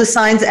with all the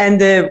signs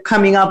and the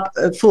coming up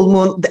full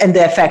moon and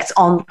the effects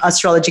on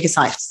astrological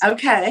signs.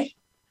 Okay.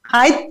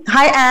 Hi,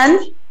 Anne.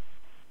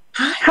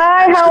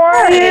 Hi, how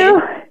are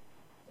you?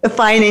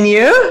 Fine, and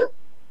you?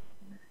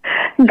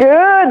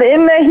 Good,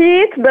 in the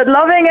heat, but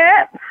loving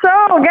it.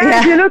 So,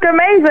 guys, You look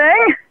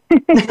amazing.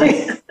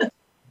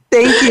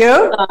 Thank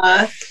you.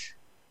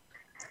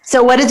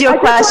 So what is your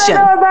question? I just want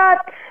to know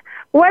about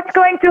what's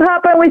going to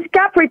happen with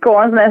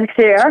Capricorns next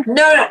year.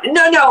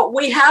 No.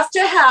 We have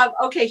to have,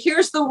 okay,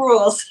 here's the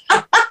rules.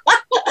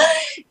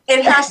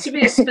 It has to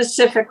be a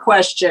specific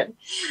question.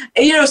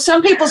 You know,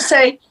 some people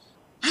say,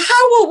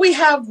 how will we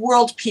have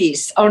world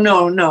peace? Oh,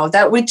 no,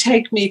 that would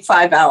take me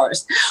 5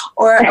 hours.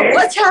 Or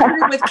what's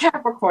happening with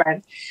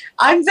Capricorn?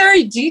 I'm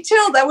very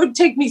detailed. That would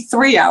take me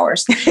 3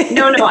 hours.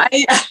 No,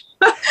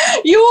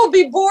 you will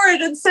be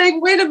bored and saying,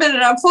 wait a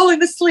minute, I'm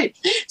falling asleep.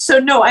 So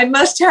no, I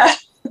must have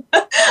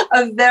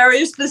a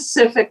very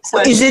specific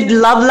question. Is it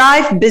love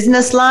life,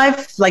 business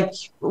life? Like,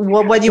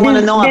 what do you want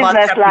to know about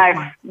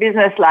Capricorn?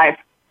 Business life.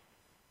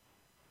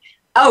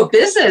 Oh,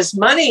 business,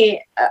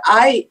 money.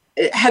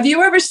 Have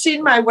you ever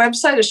seen my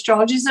website,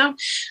 Astrology Zone?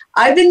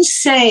 I've been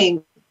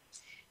saying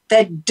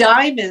that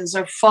diamonds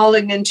are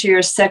falling into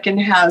your second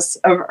house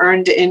of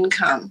earned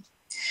income.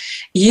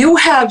 You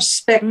have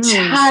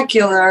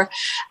spectacular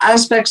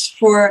aspects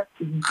for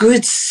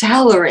good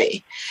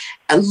salary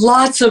and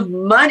lots of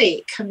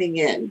money coming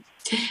in.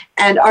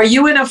 And are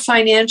you in a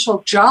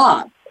financial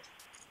job?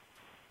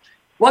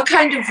 What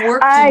kind of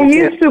work do you do?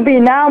 I used to be.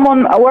 Now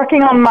I'm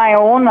working on my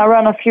own. I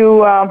run a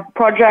few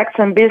projects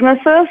and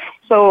businesses.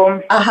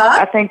 So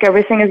I think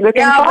everything is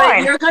looking fine.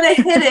 But you're going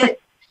to hit it.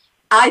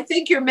 I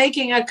think you're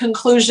making a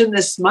conclusion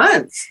this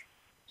month.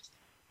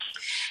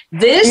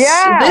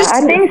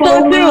 I think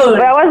so too,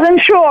 but I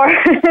wasn't sure.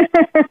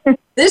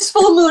 This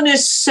full moon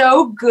is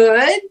so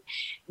good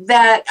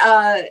that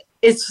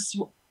it's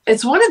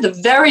one of the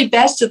very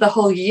best of the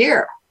whole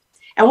year.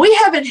 And we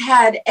haven't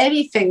had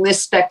anything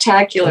this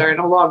spectacular in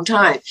a long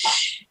time.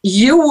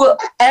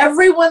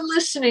 Everyone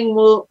listening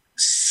will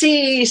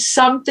see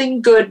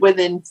something good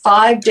within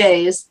 5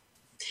 days.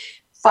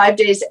 5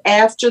 days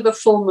after the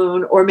full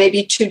moon, or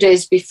maybe 2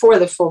 days before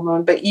the full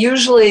moon, but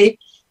usually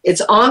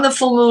it's on the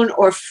full moon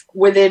or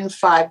within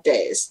 5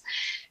 days.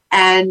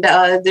 And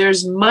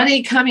there's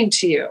money coming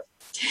to you.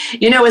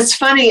 You know, it's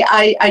funny,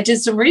 I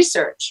did some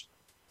research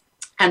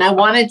and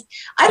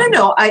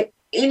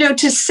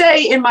to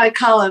say in my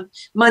column,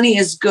 money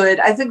is good,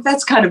 I think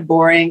that's kind of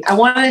boring. I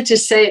wanted to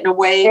say it in a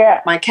way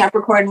my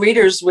Capricorn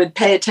readers would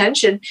pay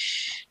attention.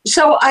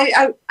 So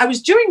I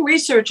was doing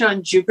research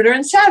on Jupiter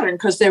and Saturn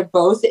because they're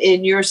both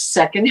in your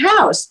second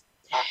house.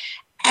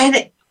 And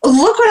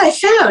look what I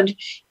found.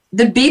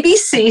 The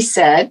BBC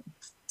said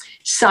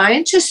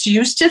scientists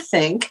used to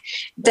think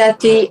that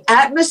the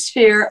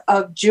atmosphere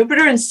of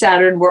Jupiter and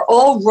Saturn were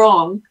all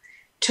wrong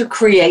to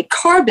create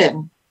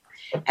carbon.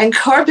 And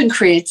carbon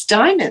creates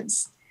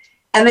diamonds.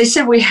 And they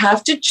said, we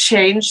have to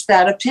change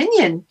that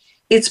opinion.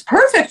 It's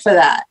perfect for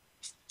that.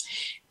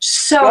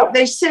 So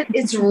they said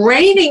it's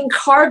raining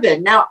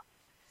carbon. Now,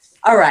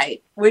 all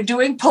right, we're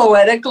doing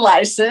poetic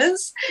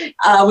license.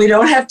 We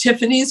don't have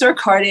Tiffany's or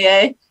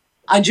Cartier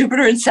on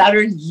Jupiter and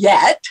Saturn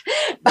yet.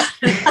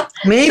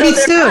 Maybe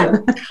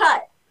soon.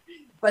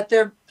 But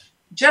they're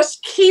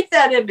just keep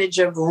that image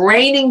of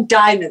raining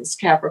diamonds,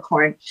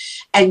 Capricorn,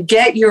 and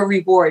get your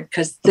reward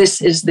because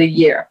this is the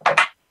year.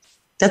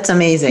 That's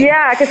amazing.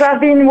 Yeah, because I've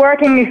been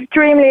working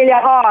extremely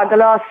hard the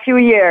last few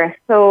years.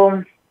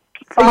 So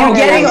you're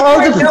getting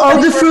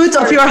all the fruits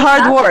of your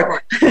hard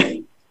work.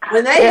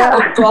 When they have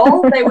a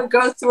goal, they would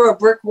go through a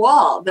brick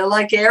wall. They're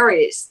like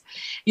Aries.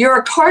 You're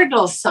a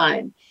cardinal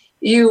sign.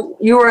 You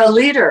are a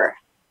leader.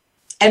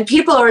 And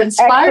people are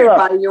inspired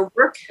by your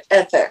work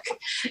ethic.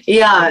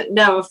 Yeah,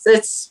 no,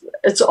 it's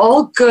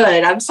all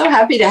good. I'm so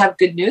happy to have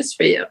good news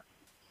for you.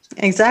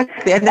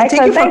 Exactly. And thank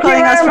you for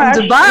calling us from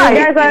Dubai.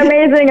 You guys are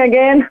amazing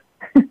again.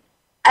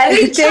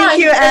 Anytime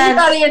Thank you, Anne.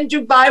 anybody in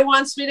Dubai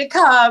wants me to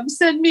come,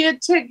 send me a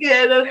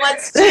ticket and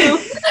let's do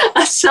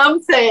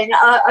something,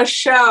 a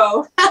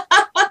show.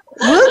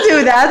 We'll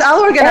do that.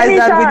 I'll organize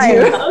that with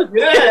you. Oh,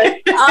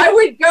 good. I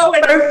would go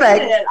and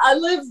Perfect. visit. I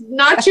live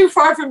not too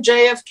far from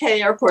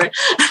JFK Airport.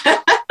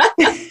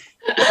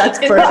 That's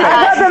perfect.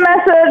 I got the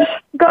message.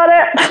 Got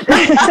it.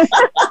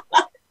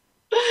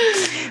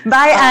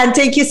 Bye, Anne.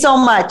 Thank you so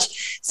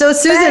much. So,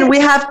 Susan, we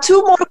have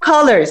 2 more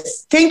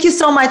callers. Thank you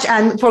so much,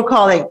 Anne, for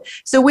calling.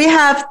 So we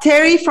have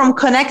Terry from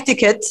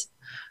Connecticut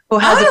who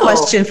has a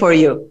question for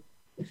you.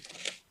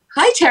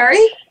 Hi, Terry.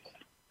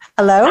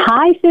 Hello.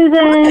 Hi,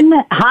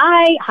 Susan.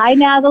 Hi,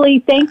 Natalie.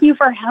 Thank you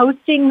for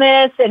hosting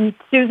this. And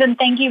Susan,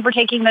 thank you for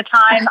taking the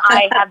time.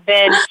 I have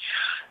been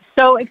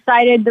so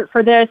excited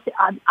for this.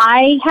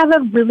 I have a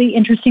really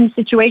interesting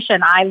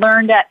situation. I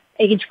learned at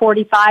age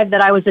 45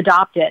 that I was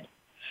adopted.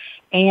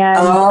 And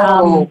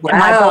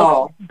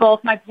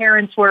both my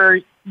parents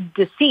were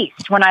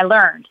deceased when I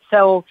learned.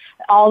 So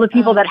all the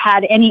people that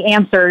had any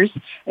answers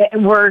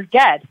were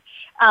dead.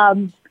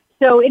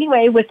 So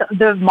anyway, with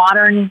the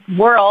modern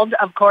world,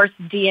 of course,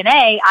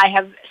 DNA, I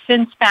have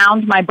since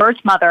found my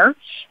birth mother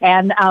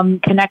and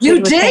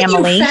connected with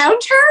family. You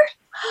found her?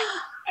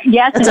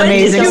 Yes. That's an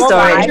amazing story.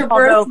 Find your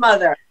birth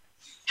mother.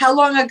 How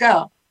long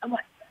ago?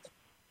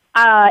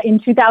 In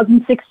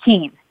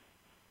 2016.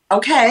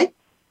 Okay.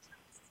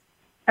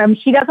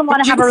 She doesn't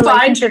want to have a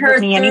relationship with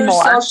me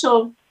anymore.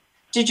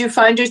 Did you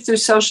find her through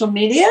social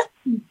media?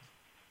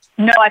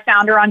 No, I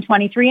found her on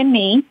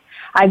 23andMe.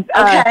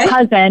 A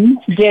cousin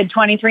did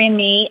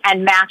 23andMe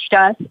and matched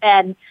us,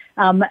 and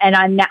I'm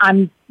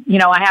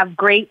I have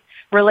great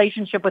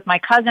relationship with my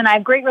cousin. I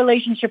have great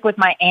relationship with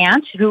my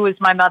aunt, who is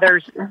my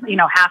mother's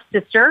half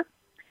sister.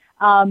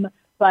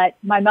 But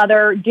my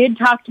mother did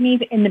talk to me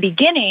in the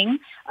beginning,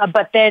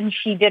 but then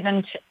she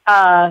didn't.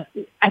 I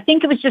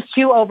think it was just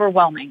too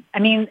overwhelming. I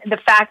mean, the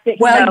fact that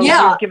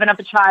you've given up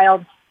a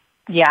child,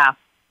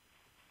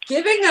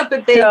 giving up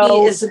a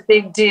baby is a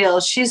big deal.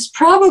 She's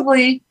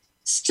probably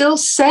still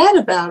sad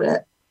about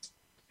it,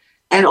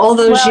 and all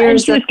those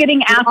years. And she was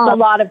getting asked a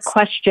lot of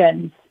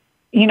questions,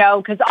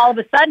 because all of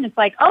a sudden it's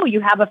like, oh, you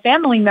have a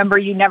family member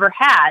you never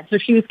had. So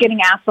she was getting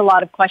asked a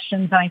lot of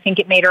questions, and I think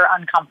it made her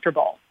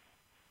uncomfortable.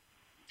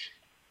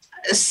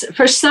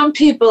 For some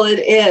people it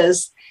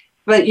is,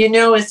 but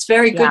it's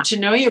very good to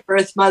know your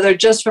birth mother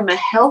just from a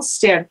health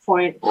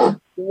standpoint.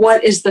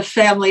 What is the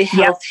family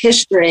health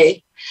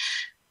history?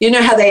 You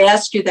know how they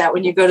ask you that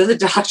when you go to the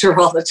doctor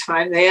all the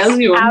time. They ask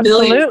you a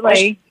million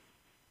questions.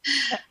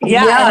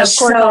 Yeah, and of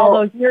course, all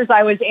those years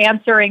I was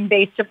answering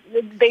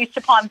based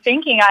upon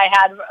thinking I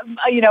had,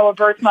 a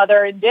birth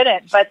mother and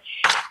didn't. But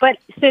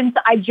since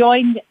I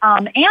joined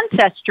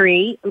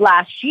Ancestry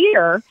last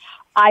year,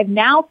 I've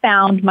now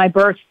found my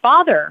birth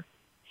father.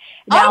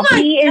 Now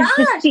he is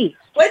deceased.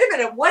 Wait a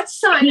minute. What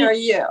sign are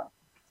you?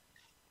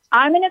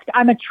 I'm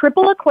a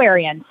triple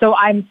Aquarian, so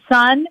I'm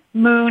Sun,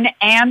 Moon,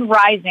 and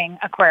Rising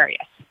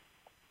Aquarius.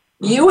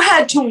 You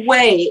had to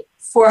wait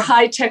for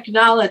high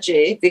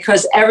technology,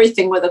 because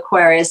everything with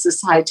Aquarius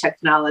is high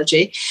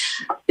technology,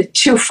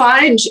 to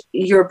find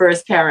your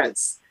birth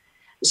parents.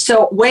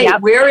 So wait,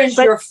 where is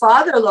your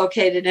father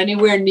located?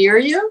 Anywhere near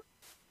you?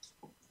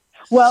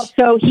 Well,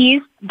 so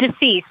he's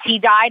deceased. He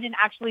died in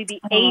actually the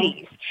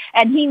 80s,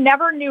 and he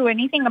never knew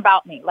anything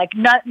about me. Like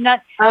not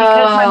because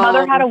my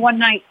mother had a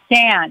one-night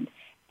stand,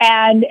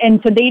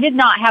 and so they did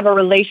not have a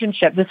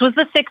relationship. This was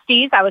the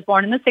 60s. I was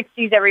born in the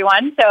 60s,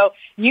 everyone. So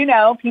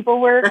people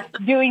were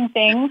doing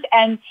things,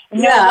 and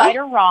right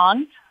or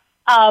wrong.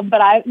 But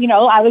I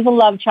was a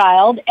love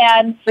child,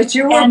 but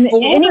you were born.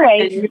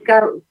 Anyway, you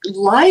got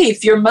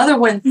life. Your mother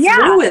went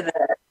through with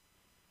it.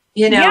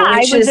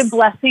 I was a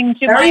blessing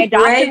to my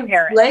adoptive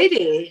parents.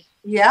 Lady.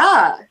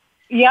 Yeah.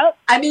 Yep.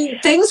 I mean,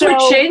 things were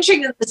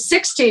changing in the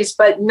 60s,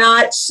 but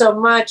not so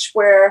much,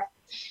 where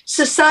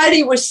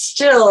society was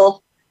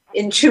still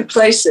in two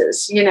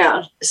places,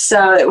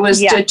 So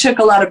it took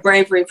a lot of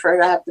bravery for her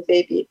to have the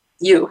baby.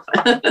 You.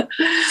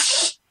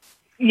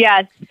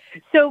 Yes.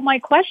 So my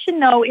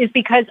question, though, is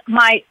because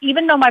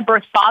even though my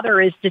birth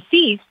father is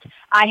deceased,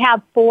 I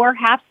have 4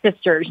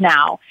 half-sisters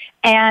now,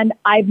 and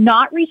I've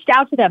not reached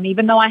out to them,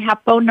 even though I have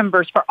phone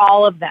numbers for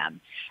all of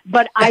them.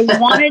 But I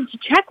wanted to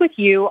check with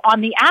you on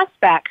the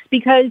aspects,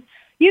 because,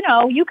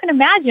 you can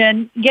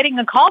imagine getting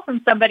a call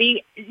from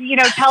somebody,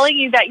 telling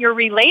you that you're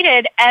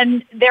related,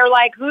 and they're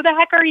like, who the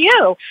heck are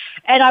you?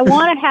 And I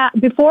want to have,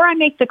 before I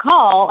make the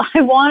call,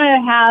 I want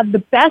to have the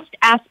best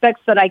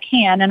aspects that I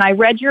can. And I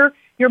read your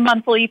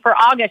monthly for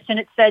August, and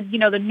it said,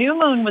 the new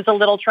moon was a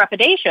little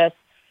trepidatious.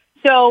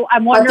 So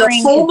I'm wondering,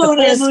 the full moon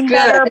is good.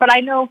 Better? But I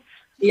know.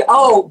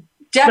 Oh,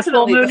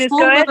 definitely. The full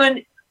moon is good?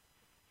 Moon,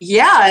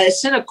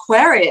 it's in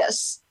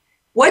Aquarius.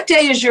 What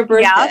day is your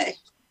birthday?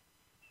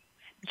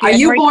 Are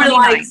you born 29th.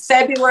 Like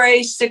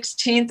February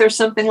 16th or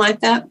something like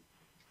that?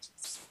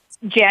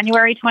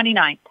 January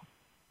 29th.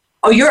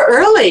 Oh, you're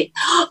early.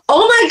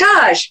 Oh my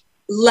gosh.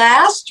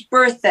 Last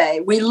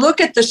birthday, we look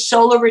at the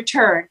solar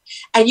return,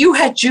 and you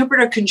had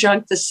Jupiter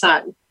conjunct the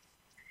sun.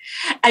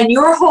 and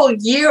your whole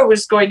year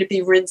was going to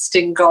be rinsed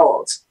in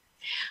gold.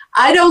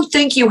 I don't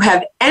think you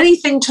have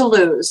anything to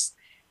lose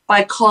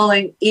by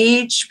calling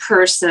each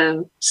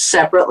person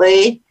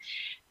separately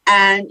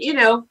and,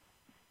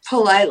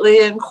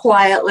 politely and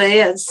quietly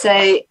and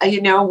say,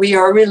 we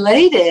are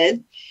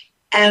related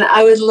and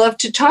I would love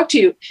to talk to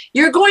you.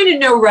 You're going to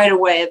know right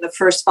away in the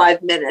first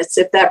 5 minutes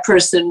if that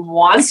person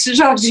wants to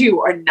talk to you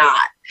or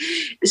not.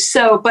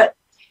 So, but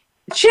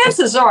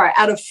chances are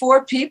out of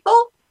 4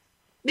 people,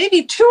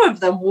 maybe 2 of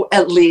them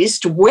at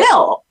least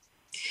will.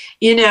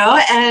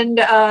 And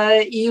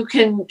you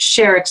can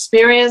share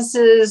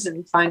experiences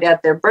and find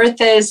out their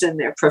birthdays and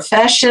their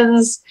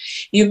professions.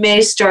 You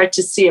may start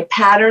to see a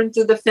pattern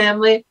through the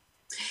family.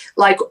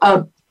 Like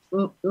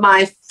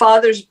my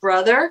father's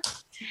brother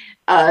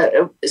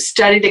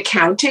studied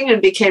accounting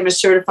and became a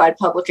certified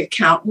public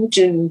accountant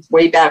in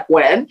way back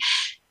when.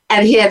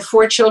 And he had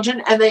 4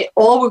 children, and they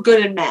all were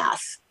good in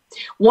math.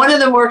 One of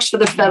them works for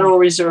the Federal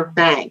Reserve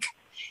Bank.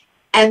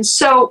 And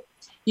so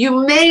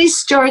you may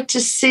start to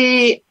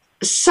see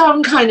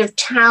some kind of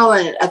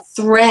talent, a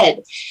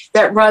thread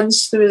that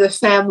runs through the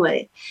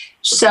family.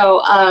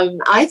 So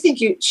I think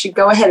you should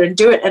go ahead and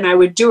do it. And I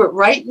would do it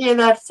right near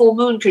that full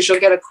moon because you'll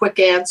get a quick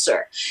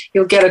answer.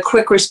 You'll get a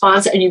quick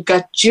response and you've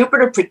got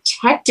Jupiter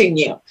protecting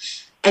you.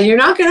 And you're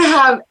not going to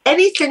have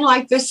anything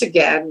like this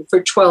again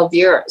for 12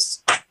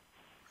 years.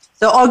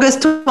 So August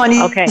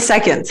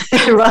 22nd.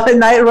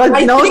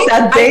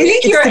 I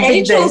think your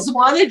angels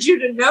wanted you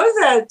to know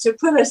that to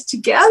put us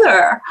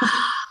together.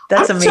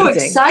 That's amazing. I'm so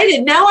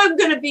excited. Now I'm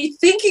going to be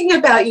thinking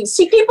about you.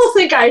 See, people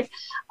think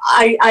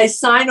I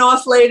sign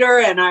off later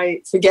and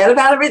I forget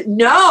about everything.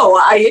 No,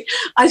 I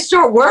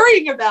start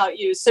worrying about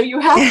you. So you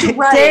have to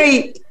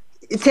write.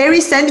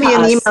 Terry sent me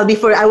an email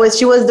before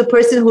she was the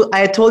person who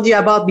I told you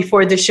about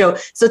before the show.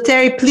 So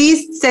Terry,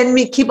 please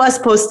keep us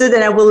posted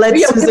and I will let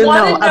Susan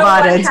know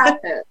about it.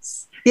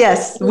 Happens.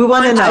 Yes, we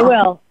want to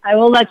know. I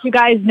will let you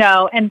guys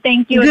know. And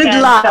thank you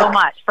again so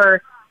much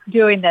for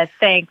doing this.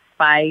 Thanks.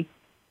 Bye.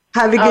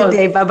 Have a good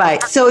day. Bye-bye.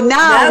 So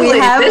now Natalie, we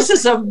have... This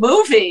is a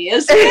movie,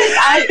 isn't it?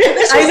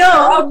 I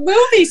know. A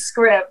movie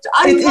script.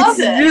 I love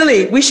it.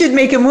 Really, we should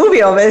make a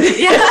movie of it.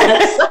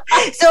 Yes.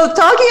 So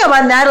talking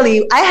about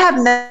Natalie, I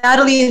have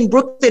Natalie in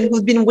Brooklyn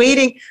who's been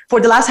waiting for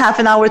the last half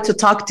an hour to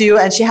talk to you,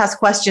 and she has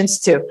questions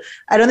too.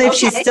 I don't know if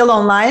she's still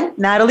online.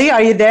 Natalie,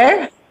 are you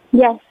there?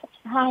 Yes.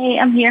 Hi,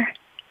 I'm here.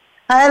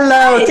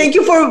 Hello. Hi. Thank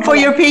you for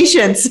your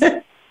patience.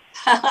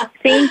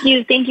 Thank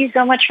you. Thank you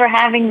so much for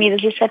having me.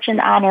 This is such an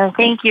honor.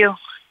 Thank you.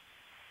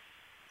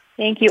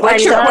 Thank you.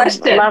 What's your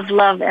question?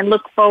 love, and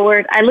look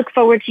forward. I look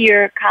forward to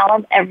your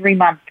column every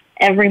month.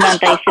 Every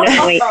month I sit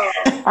and wait.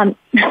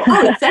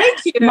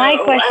 Thank you. My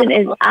question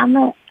is,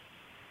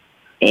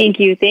 thank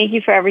you. Thank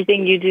you for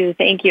everything you do.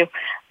 Thank you.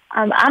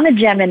 I'm a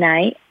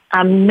Gemini.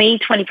 May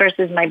 21st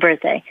is my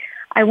birthday.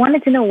 I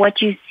wanted to know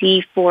what you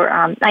see for,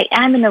 I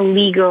am in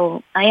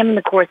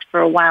the courts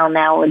for a while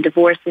now, a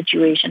divorce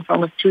situation for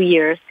almost 2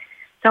 years.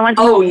 So I want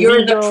to know you're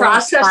in the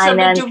process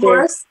finances, of a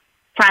divorce?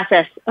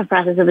 Process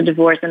of a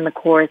divorce in the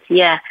courts,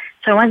 yeah.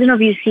 So I wanted to know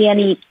if you see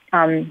any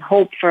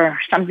hope for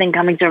something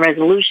coming to a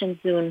resolution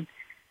soon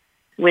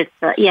with,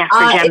 for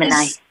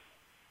Gemini.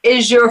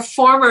 Is your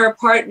former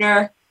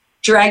partner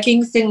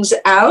dragging things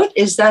out?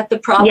 Is that the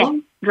problem?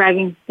 Yes,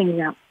 dragging things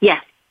out,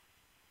 yes.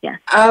 Yeah.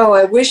 Oh,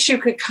 I wish you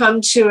could come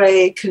to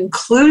a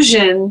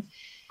conclusion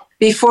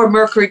before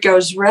Mercury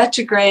goes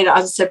retrograde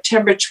on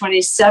September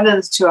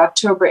 27th to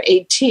October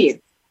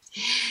 18th.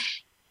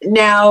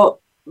 Now,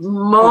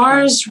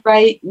 Mars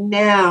right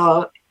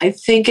now, I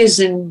think,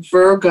 is in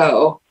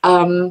Virgo.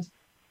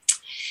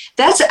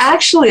 That's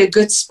actually a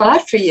good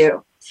spot for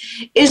you.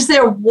 Is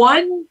there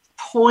one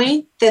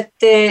point that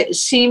there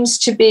seems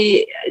to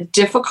be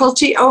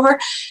difficulty over?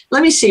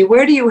 Let me see.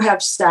 Where do you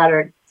have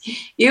Saturn?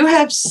 You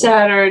have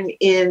Saturn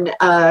in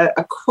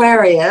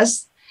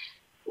Aquarius.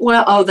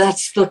 Well,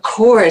 that's the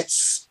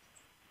courts.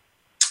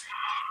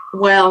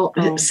 Well,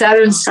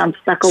 Saturn's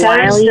stuck a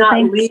while,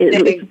 you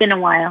think? It's been a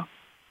while.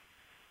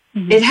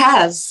 Mm-hmm. It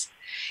has.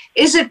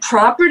 Is it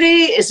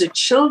property? Is it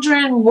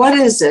children? What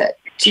is it?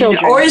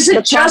 Children. Or is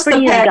it just the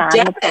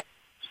pandemic?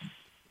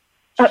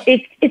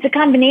 It's a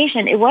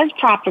combination. It was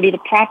property. The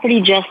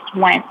property just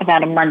went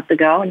about a month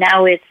ago.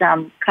 Now it's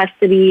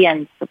custody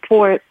and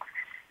support.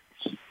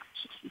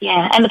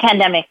 Yeah, and the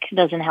pandemic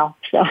doesn't help.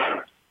 So,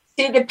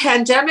 see, the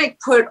pandemic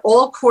put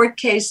all court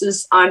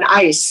cases on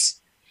ice,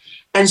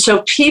 and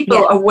so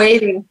people are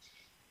waiting.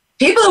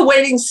 People are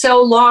waiting so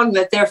long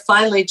that they're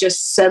finally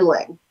just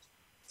settling.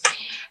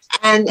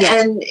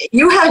 And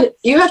you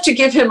have to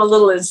give him a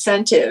little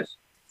incentive.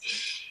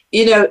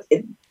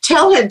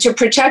 Tell him to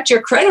protect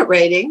your credit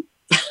rating.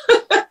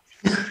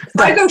 If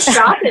I go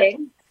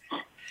shopping,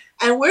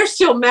 and we're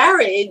still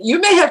married, you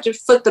may have to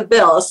foot the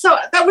bill. So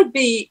that would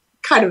be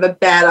kind of a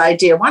bad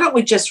idea. Why don't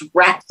we just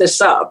wrap this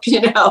up?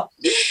 You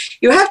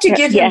have to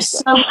give him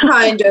some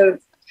kind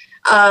of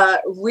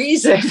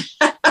reason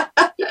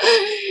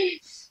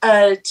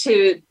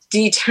to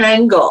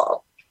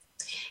detangle.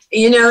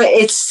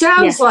 It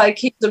sounds like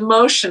he's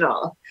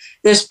emotional.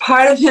 There's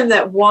part of him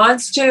that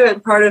wants to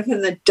and part of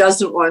him that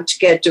doesn't want to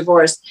get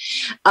divorced.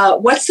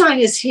 What sign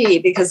is he?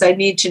 Because I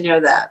need to know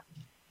that.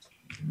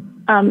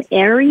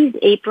 Aries,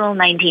 April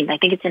 19th. I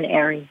think it's an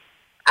Aries.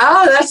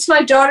 Oh, that's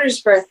my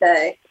daughter's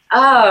birthday.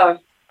 Oh,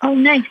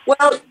 nice.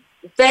 Well,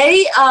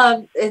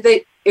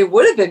 it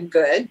would have been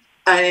good,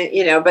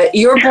 but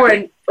you're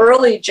born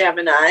early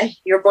Gemini.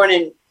 You're born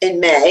in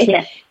May.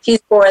 Yes.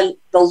 He's born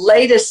the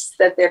latest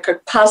that there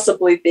could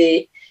possibly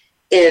be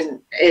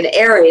in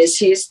Aries.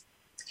 He's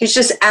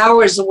just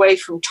hours away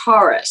from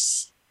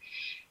Taurus.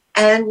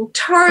 And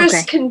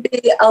Taurus can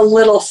be a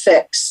little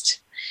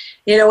fixed.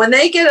 When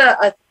they get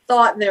a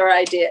thought in their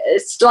idea,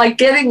 it's like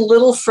getting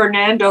little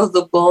Fernando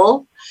the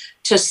bull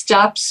to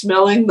stop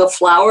smelling the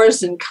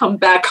flowers and come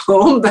back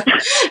home. But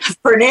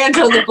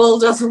Fernando the bull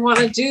doesn't want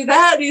to do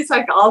that. He's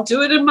like, I'll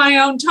do it in my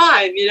own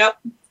time,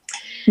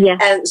 Yeah.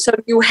 And so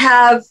you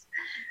have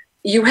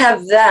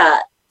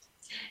that.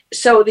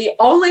 So the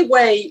only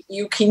way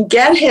you can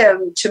get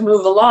him to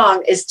move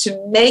along is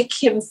to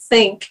make him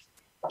think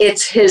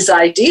it's his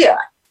idea.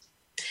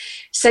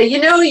 Say,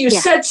 you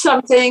said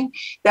something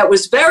that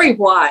was very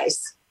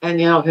wise. And,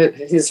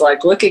 he's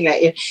like looking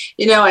at you,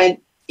 and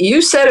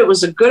you said it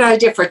was a good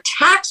idea for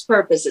tax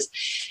purposes.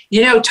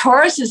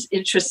 Taurus is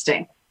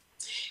interesting.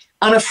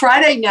 On a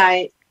Friday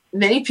night,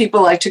 many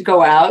people like to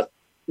go out,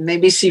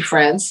 maybe see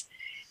friends.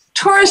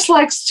 Taurus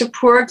likes to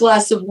pour a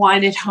glass of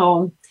wine at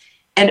home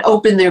and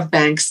open their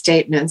bank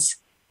statements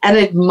and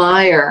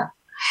admire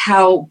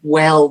how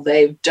well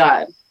they've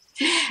done.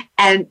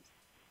 And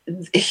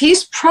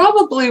he's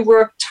probably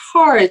worked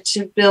hard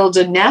to build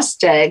a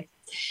nest egg.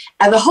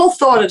 And the whole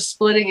thought of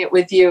splitting it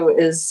with you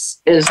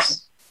is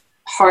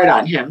hard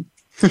on him.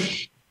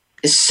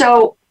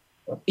 So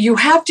you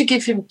have to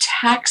give him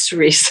tax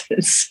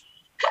reasons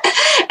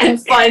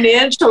and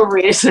financial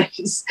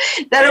reasons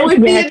that it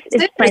would be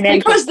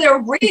because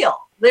they're real.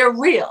 They're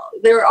real.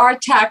 There are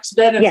tax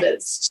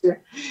benefits to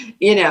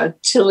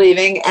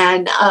leaving.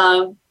 And,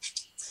 are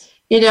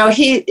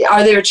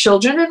there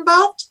children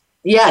involved?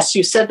 Yes,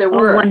 you said there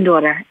were. One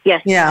daughter.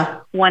 Yes. Yeah.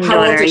 One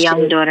daughter,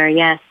 young daughter.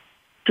 Yes.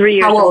 3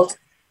 years old.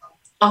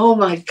 Oh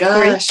my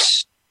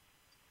gosh.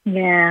 3.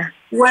 Yeah.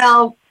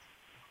 Well,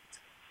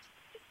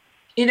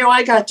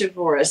 I got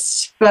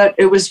divorced, but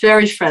it was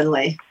very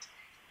friendly.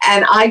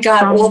 And I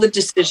got all the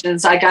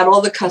decisions. I got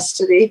all the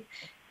custody.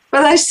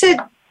 But I said,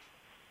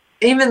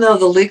 even though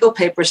the legal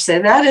papers say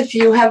that, if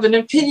you have an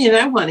opinion,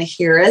 I want to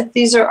hear it.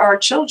 These are our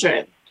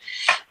children.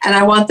 And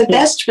I want the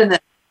best for them.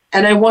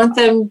 And I want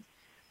them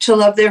to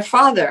love their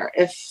father.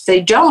 If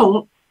they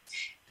don't,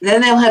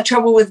 then they'll have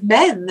trouble with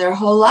men their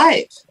whole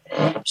life.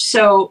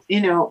 So,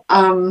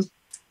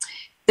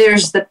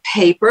 there's the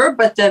paper,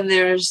 but then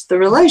there's the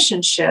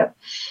relationship.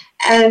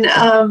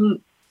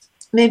 And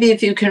maybe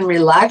if you can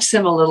relax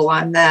him a little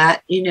on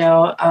that,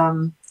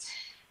 were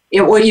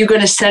you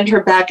going to send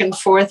her back and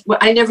forth? Well,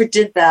 I never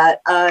did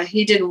that.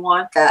 He didn't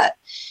want that.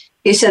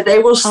 He said they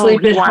will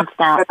sleep at home,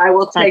 but I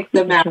will take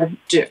them out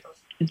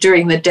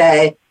during the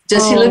day.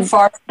 Does he live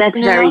far from That's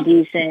very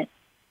decent.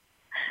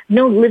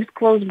 No, lives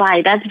close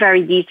by. That's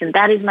very decent.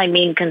 That is my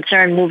main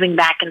concern, moving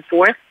back and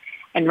forth.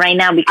 And right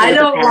now, because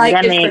of the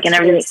pandemic and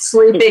everything,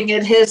 sleeping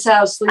at his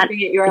house,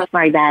 sleeping at your house. It's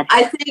very bad.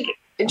 I think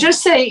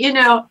just say,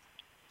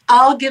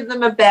 I'll give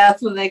them a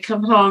bath when they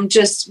come home.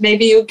 Just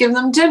maybe you give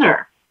them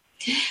dinner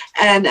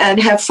and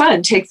have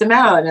fun, take them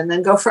out and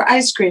then go for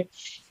ice cream.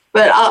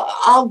 But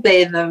I'll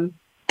bathe them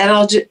and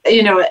I'll do,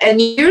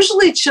 and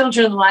usually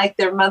children like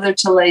their mother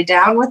to lay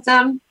down with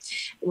them,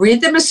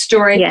 read them a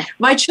story. Yeah.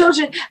 My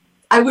children,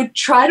 I would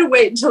try to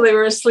wait until they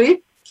were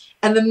asleep.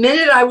 And the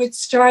minute I would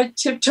start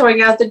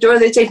tiptoeing out the door,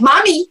 they'd say,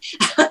 "Mommy."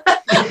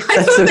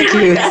 That's so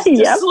cute.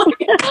 Yep.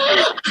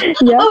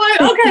 I'm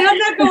like, okay, I'm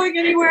not going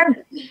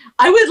anywhere.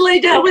 I would lay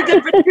down with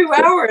them for 2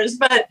 hours,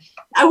 but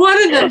I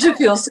wanted them to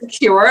feel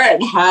secure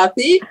and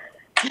happy.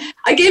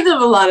 I gave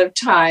them a lot of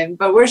time,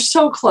 but we're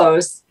so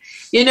close.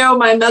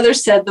 My mother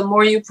said the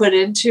more you put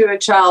into a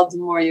child, the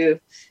more you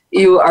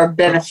are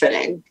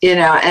benefiting,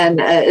 and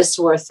it's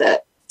worth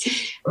it.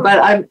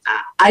 But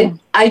I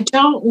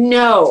don't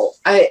know.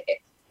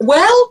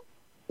 Well,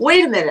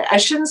 wait a minute. I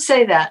shouldn't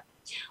say that.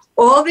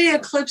 All the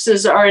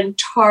eclipses are in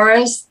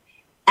Taurus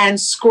and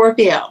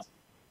Scorpio.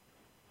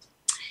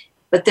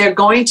 But they're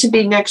going to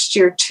be next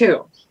year,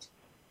 too.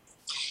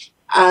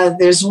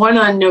 There's one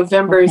on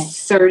November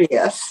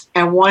 30th,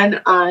 and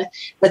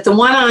but the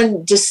one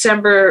on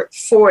December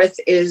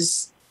 4th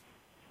is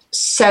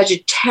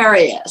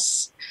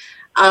Sagittarius.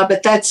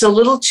 But that's a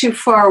little too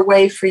far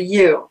away for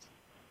you.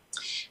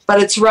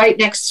 But it's right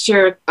next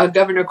to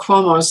Governor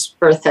Cuomo's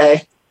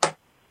birthday.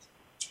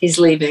 He's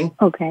leaving.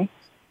 Okay.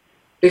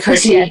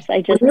 Because yes,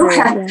 I just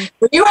when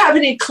you have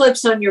an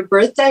eclipse on your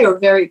birthday or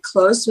very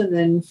close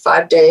within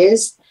 5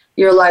 days,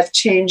 your life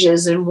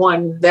changes in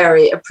one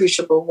very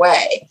appreciable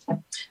way.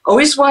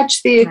 Always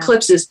watch the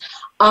eclipses.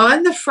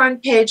 On the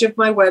front page of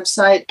my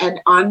website and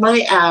on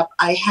my app,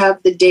 I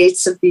have the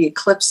dates of the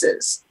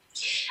eclipses.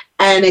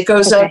 And it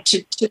goes up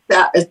to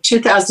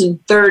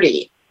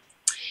 2030.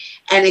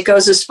 And it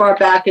goes as far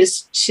back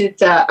as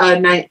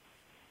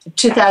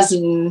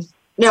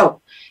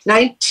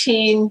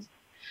 19,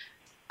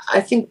 I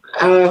think,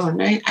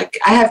 I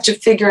have to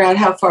figure out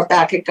how far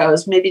back it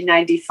goes, maybe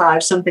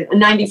 95,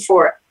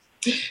 94.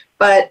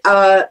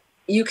 But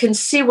you can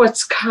see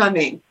what's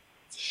coming.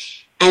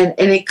 And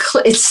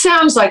it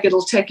sounds like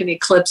it'll take an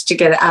eclipse to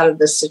get out of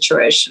this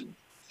situation.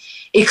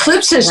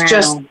 Eclipse is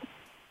just,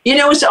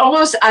 it's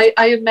almost,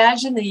 I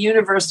imagine the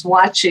universe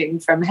watching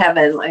from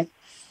heaven, like,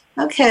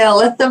 okay, I'll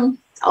let them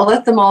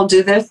all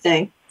do their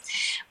thing.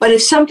 But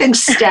if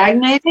something's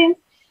stagnating,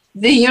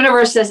 the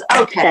universe says,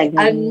 okay,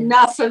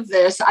 enough of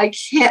this. I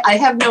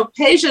have no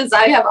patience.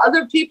 I have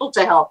other people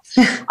to help.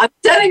 I'm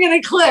setting an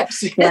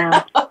eclipse.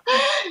 Yeah.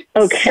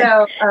 Okay.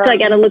 So I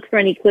got to look for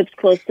an eclipse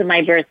close to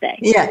my birthday.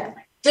 Yeah.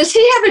 Does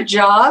he have a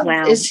job?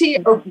 Wow. Is he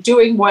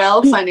doing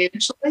well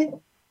financially?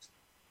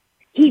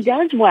 He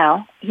does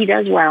well.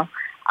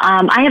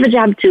 I have a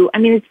job too. I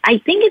mean, I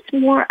think it's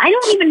more, I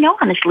don't even know,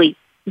 honestly,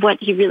 what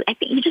I think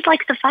he just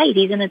likes to fight.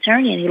 He's an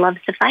attorney and he loves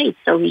to fight.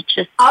 So he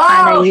just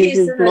kind of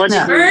uses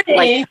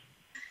attorney.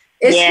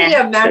 Is he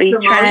a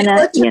matrimonial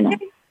attorney?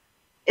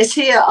 Is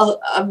he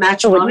a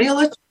matrimonial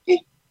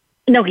attorney?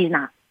 No, he's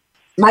not.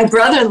 My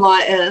brother-in-law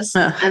is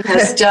and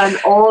has done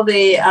all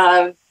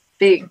the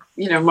big,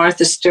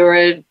 Martha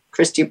Stewart,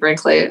 Christy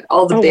Brinkley,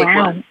 all the big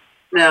ones.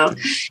 No,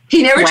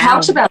 he never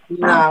talks about them.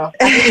 No,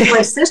 if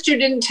my sister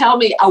didn't tell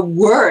me a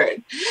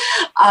word,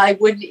 I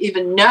wouldn't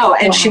even know,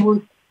 and she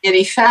wouldn't give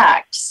any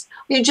facts.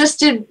 We just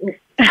did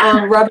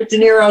Robert De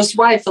Niro's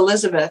wife,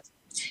 Elizabeth,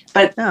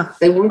 but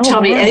they won't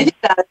tell me anything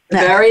about it.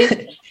 Very,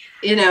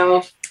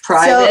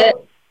 private.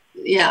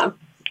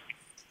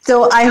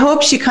 So I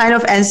hope she kind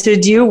of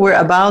answered you. We're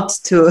about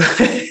to.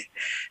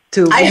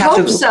 I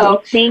hope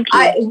so. Thank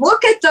you.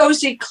 Look at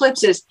those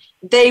eclipses.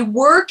 They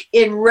work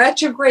in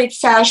retrograde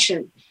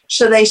fashion.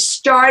 So they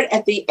start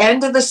at the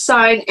end of the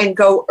sign and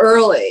go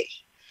early.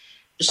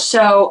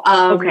 So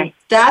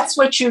that's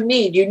what you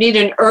need. You need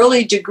an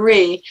early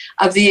degree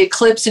of the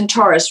eclipse in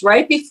Taurus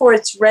right before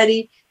it's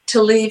ready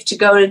to leave to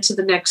go into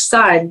the next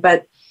sign.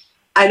 But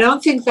I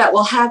don't think that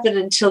will happen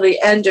until the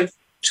end of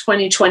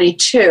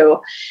 2022.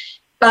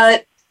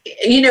 But,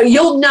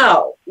 you'll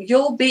know.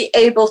 You'll be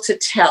able to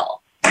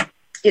tell.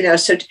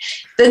 So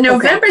the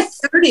November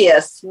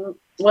 30th,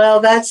 well,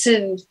 that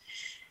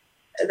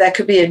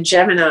could be in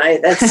Gemini.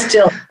 That's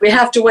still, we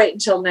have to wait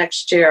until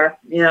next year.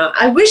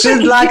 I wish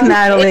Good luck,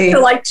 Natalie.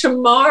 Like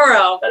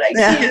tomorrow, but I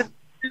can't,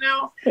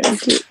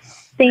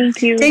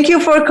 Thank you. Thank you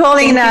for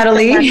calling,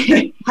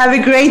 Natalie. Have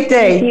a great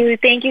day.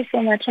 Thank you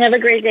so much. Have a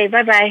great day.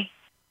 Bye-bye.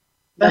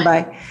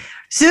 Bye-bye.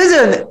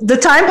 Susan, the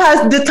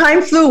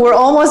time flew. We're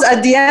almost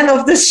at the end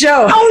of the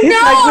show. Oh,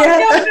 no,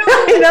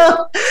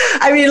 no.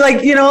 I mean,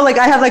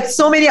 I have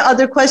so many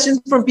other questions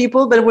from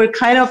people, but we're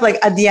kind of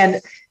at the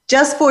end.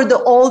 Just for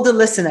all the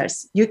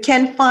listeners, you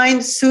can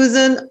find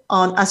Susan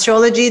on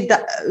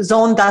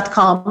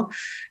astrologyzone.com.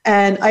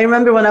 And I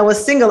remember when I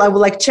was single, I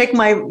would check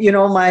my,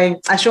 my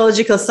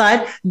astrological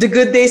sign, the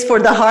good days for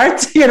the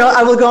heart.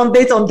 I will go on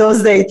dates on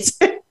those dates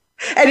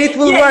and it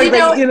will work.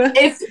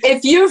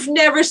 If you've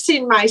never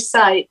seen my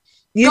site,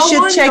 you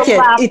should check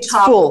it. It's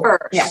full.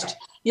 First. Yeah.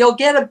 You'll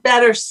get a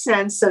better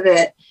sense of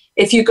it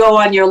if you go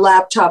on your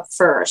laptop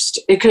first,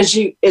 because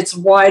it's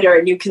wider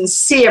and you can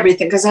see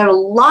everything, because I have a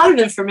lot of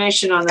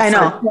information on the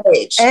front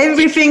page.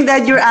 Everything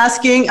that you're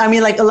asking, I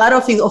mean, a lot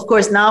of things, of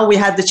course, now we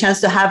had the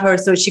chance to have her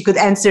so she could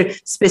answer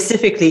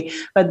specifically,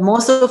 but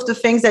most of the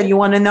things that you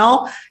want to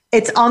know,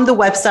 it's on the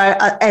website.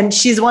 And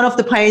she's one of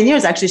the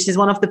pioneers, actually. She's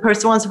one of the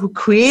first ones who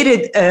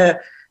created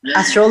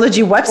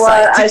astrology website.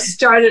 Well, I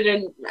started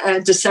in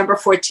December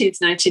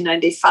 14th,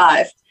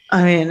 1995.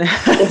 I mean,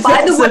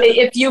 by the way,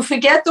 if you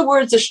forget the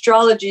words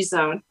Astrology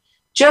Zone,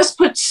 just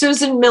put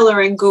Susan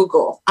Miller in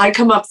Google. I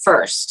come up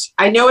first.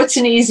 I know it's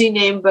an easy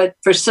name, but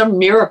for some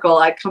miracle,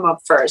 I come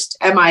up first.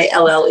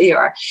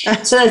 Miller.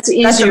 So that's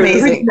easier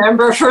to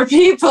remember for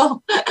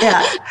people.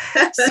 Yeah.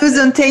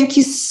 Susan, thank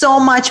you so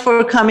much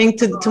for coming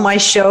to my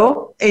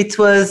show. It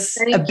was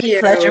a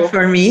big pleasure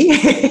for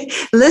me.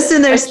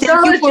 Listeners,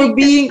 thank you for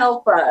being.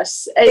 Help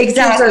us. It gives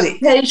us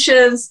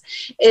patience.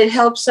 It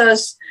helps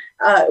us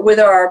with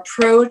our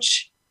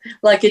approach,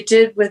 like it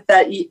did with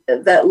that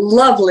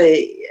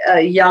lovely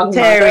young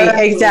Terry,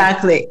 mother.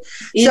 Exactly.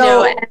 It's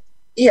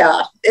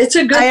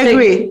a good thing. I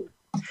agree.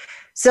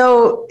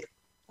 So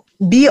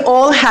be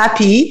all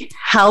happy,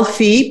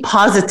 healthy,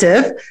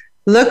 positive.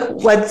 Look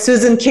what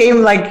Susan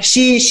came,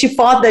 she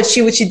thought that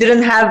she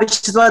didn't have,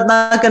 she's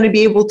not going to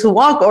be able to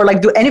walk or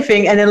do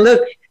anything. And then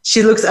look,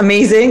 she looks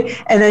amazing.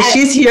 And then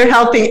she's here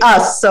helping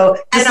us. So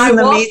this is an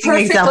amazing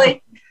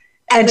example.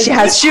 And she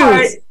has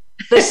shoes.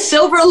 The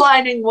silver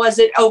lining was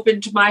it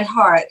opened my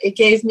heart. It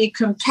gave me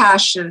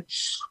compassion.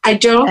 I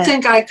don't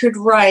think I could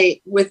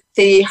write with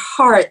the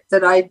heart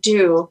that I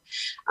do.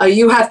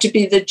 You have to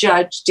be the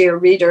judge, dear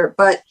reader.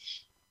 But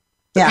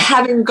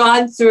having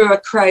gone through a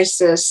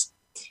crisis,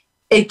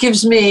 it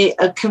gives me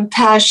a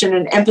compassion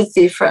and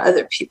empathy for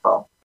other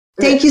people.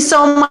 Thank you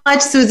so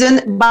much,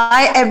 Susan.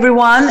 Bye,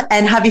 everyone,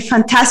 and have a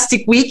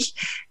fantastic week.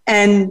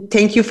 And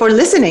thank you for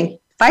listening.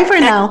 Bye for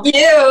now. Thank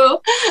you.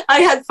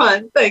 I had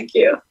fun. Thank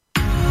you.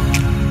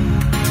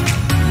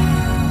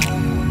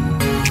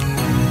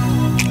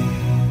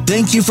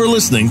 Thank you for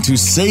listening to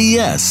Say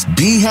Yes,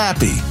 Be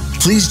Happy.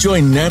 Please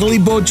join Natalie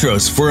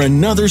Botros for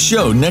another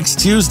show next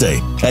Tuesday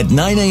at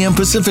 9 a.m.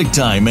 Pacific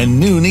Time and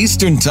noon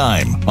Eastern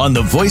Time on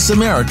the Voice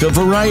America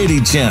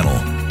Variety Channel.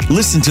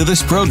 Listen to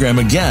this program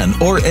again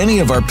or any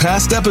of our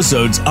past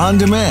episodes on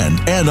demand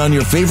and on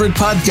your favorite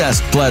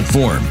podcast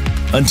platform.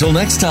 Until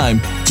next time,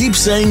 keep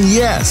saying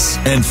yes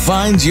and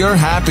find your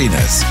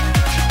happiness.